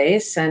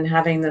space and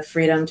having the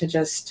freedom to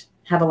just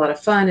have a lot of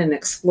fun and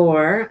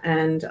explore.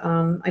 And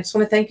I just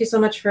want to thank you so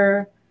much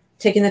for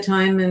taking the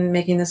time and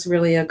making this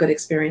really a good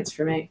experience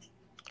for me.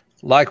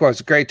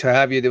 Likewise, great to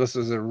have you. This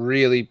was a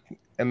really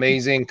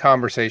amazing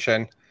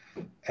conversation.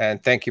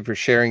 And thank you for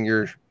sharing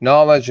your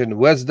knowledge and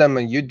wisdom.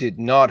 And you did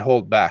not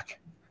hold back.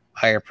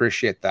 I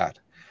appreciate that.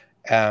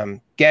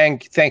 Gang,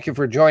 thank you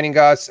for joining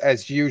us.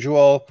 As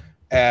usual,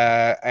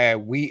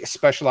 we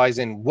specialize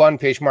in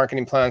one-page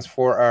marketing plans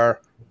for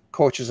our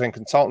coaches and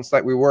consultants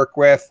that we work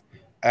with.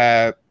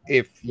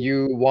 If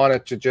you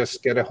wanted to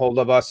just get a hold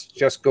of us,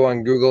 just go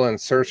on Google and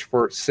search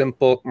for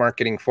Simple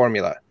Marketing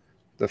Formula.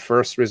 The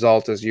first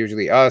result is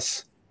usually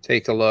us.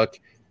 Take a look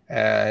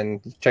and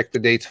check the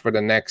dates for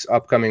the next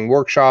upcoming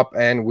workshop,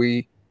 and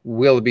we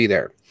will be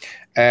there.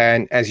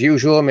 And as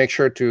usual, make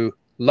sure to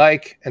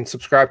like and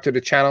subscribe to the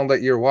channel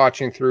that you're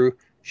watching through.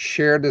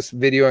 Share this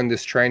video and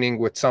this training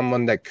with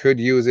someone that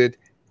could use it.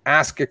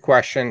 Ask a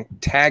question,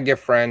 tag a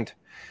friend,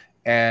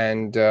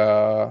 and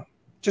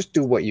just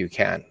do what you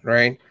can,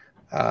 right?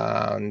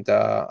 And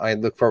I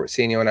look forward to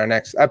seeing you in our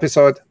next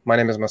episode. My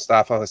name is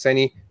Mustafa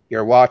Hosseini.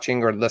 You're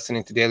watching or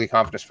listening to Daily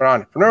Confidence for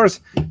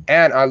Entrepreneurs,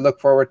 and I look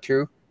forward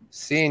to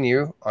seeing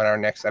you on our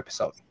next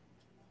episode.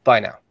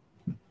 Bye now.